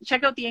 Check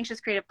out the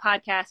Anxious Creative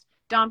Podcast.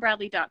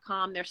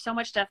 DawnBradley.com. There's so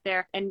much stuff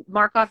there. And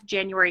mark off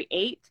January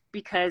 8th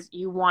because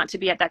you want to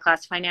be at that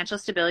class. Financial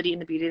stability in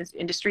the beauty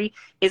industry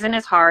isn't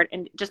as hard.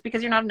 And just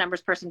because you're not a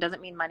numbers person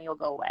doesn't mean money will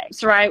go away.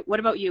 Sarai, what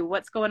about you?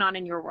 What's going on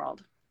in your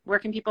world? Where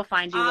can people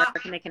find you? Where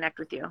can they connect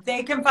with you?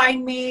 They can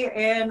find me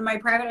in my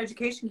private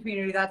education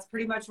community. That's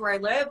pretty much where I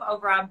live,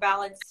 over on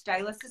Balanced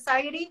Stylist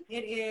Society.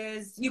 It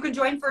is, you can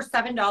join for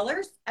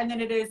 $7 and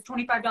then it is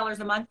 $25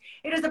 a month.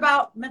 It is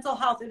about mental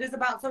health. It is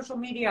about social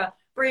media,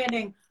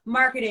 branding,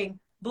 marketing,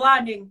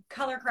 blonding,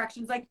 color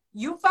corrections, like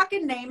you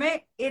fucking name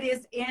it, it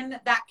is in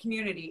that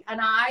community. And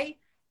I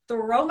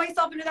throw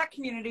myself into that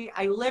community.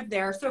 I live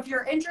there. So if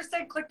you're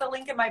interested, click the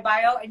link in my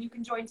bio and you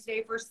can join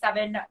today for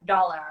 $7.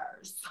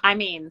 I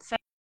mean,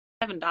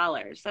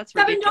 $7. That's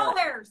ridiculous.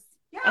 $7.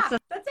 Yeah,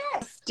 that's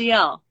it.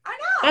 Steal. I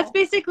know. That's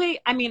basically,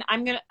 I mean,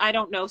 I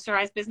don't know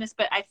Sarai's business,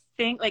 but I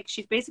think like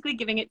she's basically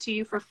giving it to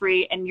you for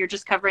free and you're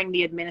just covering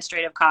the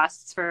administrative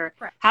costs for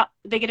how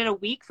they get it a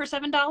week for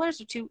 $7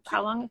 or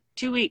how long?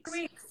 2 weeks. 2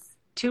 weeks.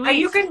 2 weeks. And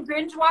you can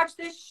binge watch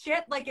this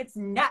shit like it's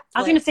Netflix. I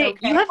was going to say,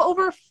 you have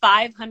over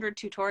 500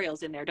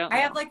 tutorials in there, don't you?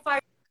 I have like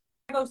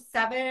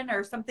 507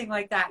 or something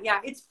like that. Yeah,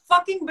 it's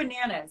fucking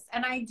bananas.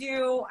 And I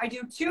do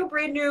 2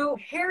 brand new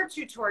hair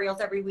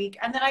tutorials every week.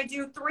 And then I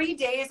do 3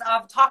 days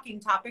of talking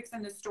topics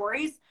and the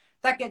stories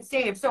that get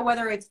saved. So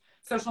whether it's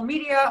social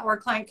media or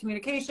client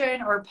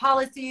communication or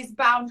policies,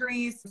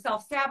 boundaries,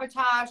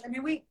 self-sabotage. I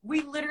mean,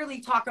 we literally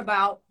talk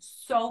about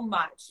so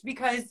much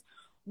because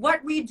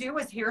what we do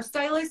as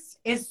hairstylists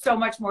is so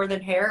much more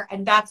than hair.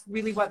 And that's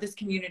really what this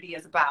community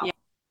is about.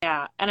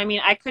 Yeah. And I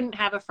mean, I couldn't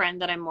have a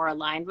friend that I'm more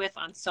aligned with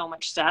on so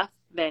much stuff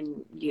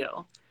than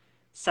you.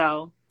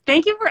 So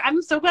thank you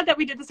I'm so glad that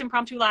we did this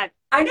impromptu live.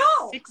 I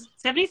know.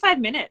 75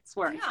 minutes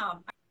worth. Yeah.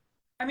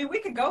 I mean, we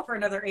could go for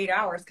another 8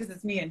 hours because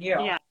it's me and you.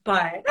 Yeah.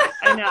 But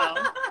I know.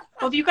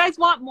 Well, if you guys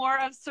want more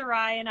of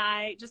Sarai and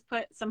I, just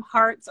put some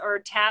hearts or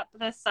tap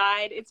the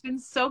side. It's been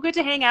so good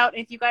to hang out.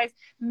 If you guys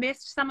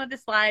missed some of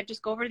this live,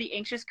 just go over to the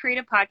Anxious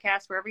Creative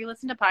Podcast, wherever you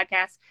listen to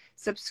podcasts,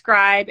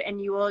 subscribe,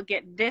 and you will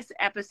get this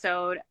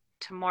episode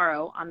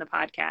tomorrow on the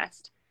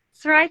podcast.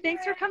 Sarai,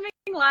 thanks for coming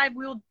live.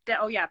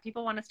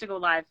 People want us to go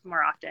live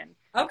more often.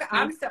 Okay.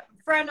 I'm so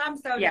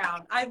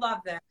down. I love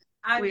this.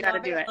 We got to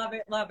do it.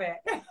 Love it.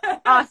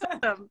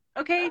 Awesome.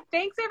 Okay.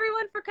 Thanks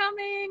everyone for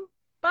coming.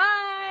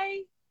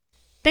 Bye.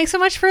 Thanks so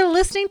much for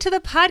listening to the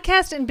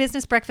podcast and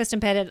Business Breakfast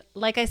and Bedhead.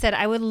 Like I said,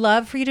 I would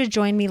love for you to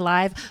join me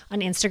live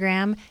on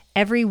Instagram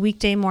every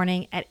weekday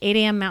morning at 8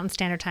 a.m. Mountain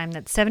Standard Time.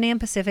 That's 7 a.m.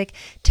 Pacific,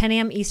 10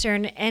 a.m.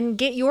 Eastern, and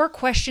get your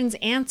questions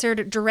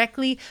answered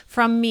directly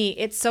from me.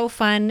 It's so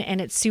fun and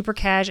it's super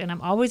cash, and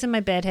I'm always in my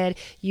bedhead,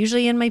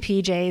 usually in my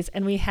PJs,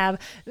 and we have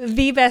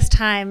the best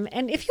time.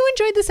 And if you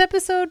enjoyed this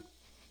episode,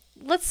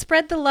 let's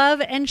spread the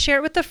love and share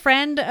it with a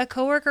friend, a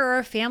coworker, or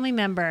a family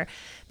member.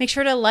 Make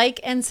sure to like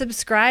and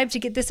subscribe to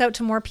get this out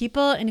to more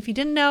people. And if you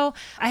didn't know,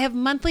 I have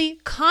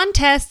monthly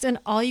contests, and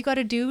all you got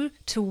to do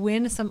to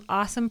win some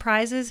awesome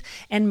prizes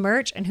and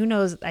merch, and who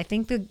knows, I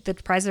think the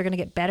prizes are going to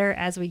get better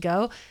as we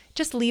go.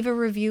 Just leave a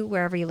review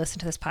wherever you listen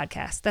to this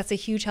podcast. That's a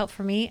huge help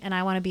for me, and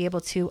I want to be able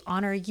to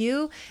honor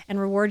you and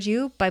reward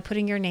you by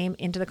putting your name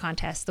into the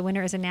contest. The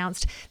winner is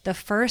announced the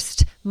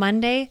first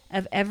Monday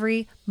of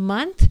every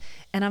month,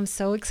 and I'm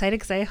so excited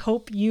because I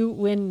hope you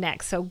win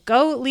next. So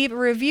go leave a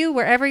review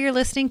wherever you're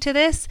listening to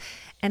this,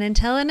 and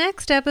until the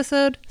next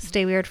episode,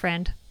 stay weird,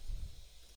 friend.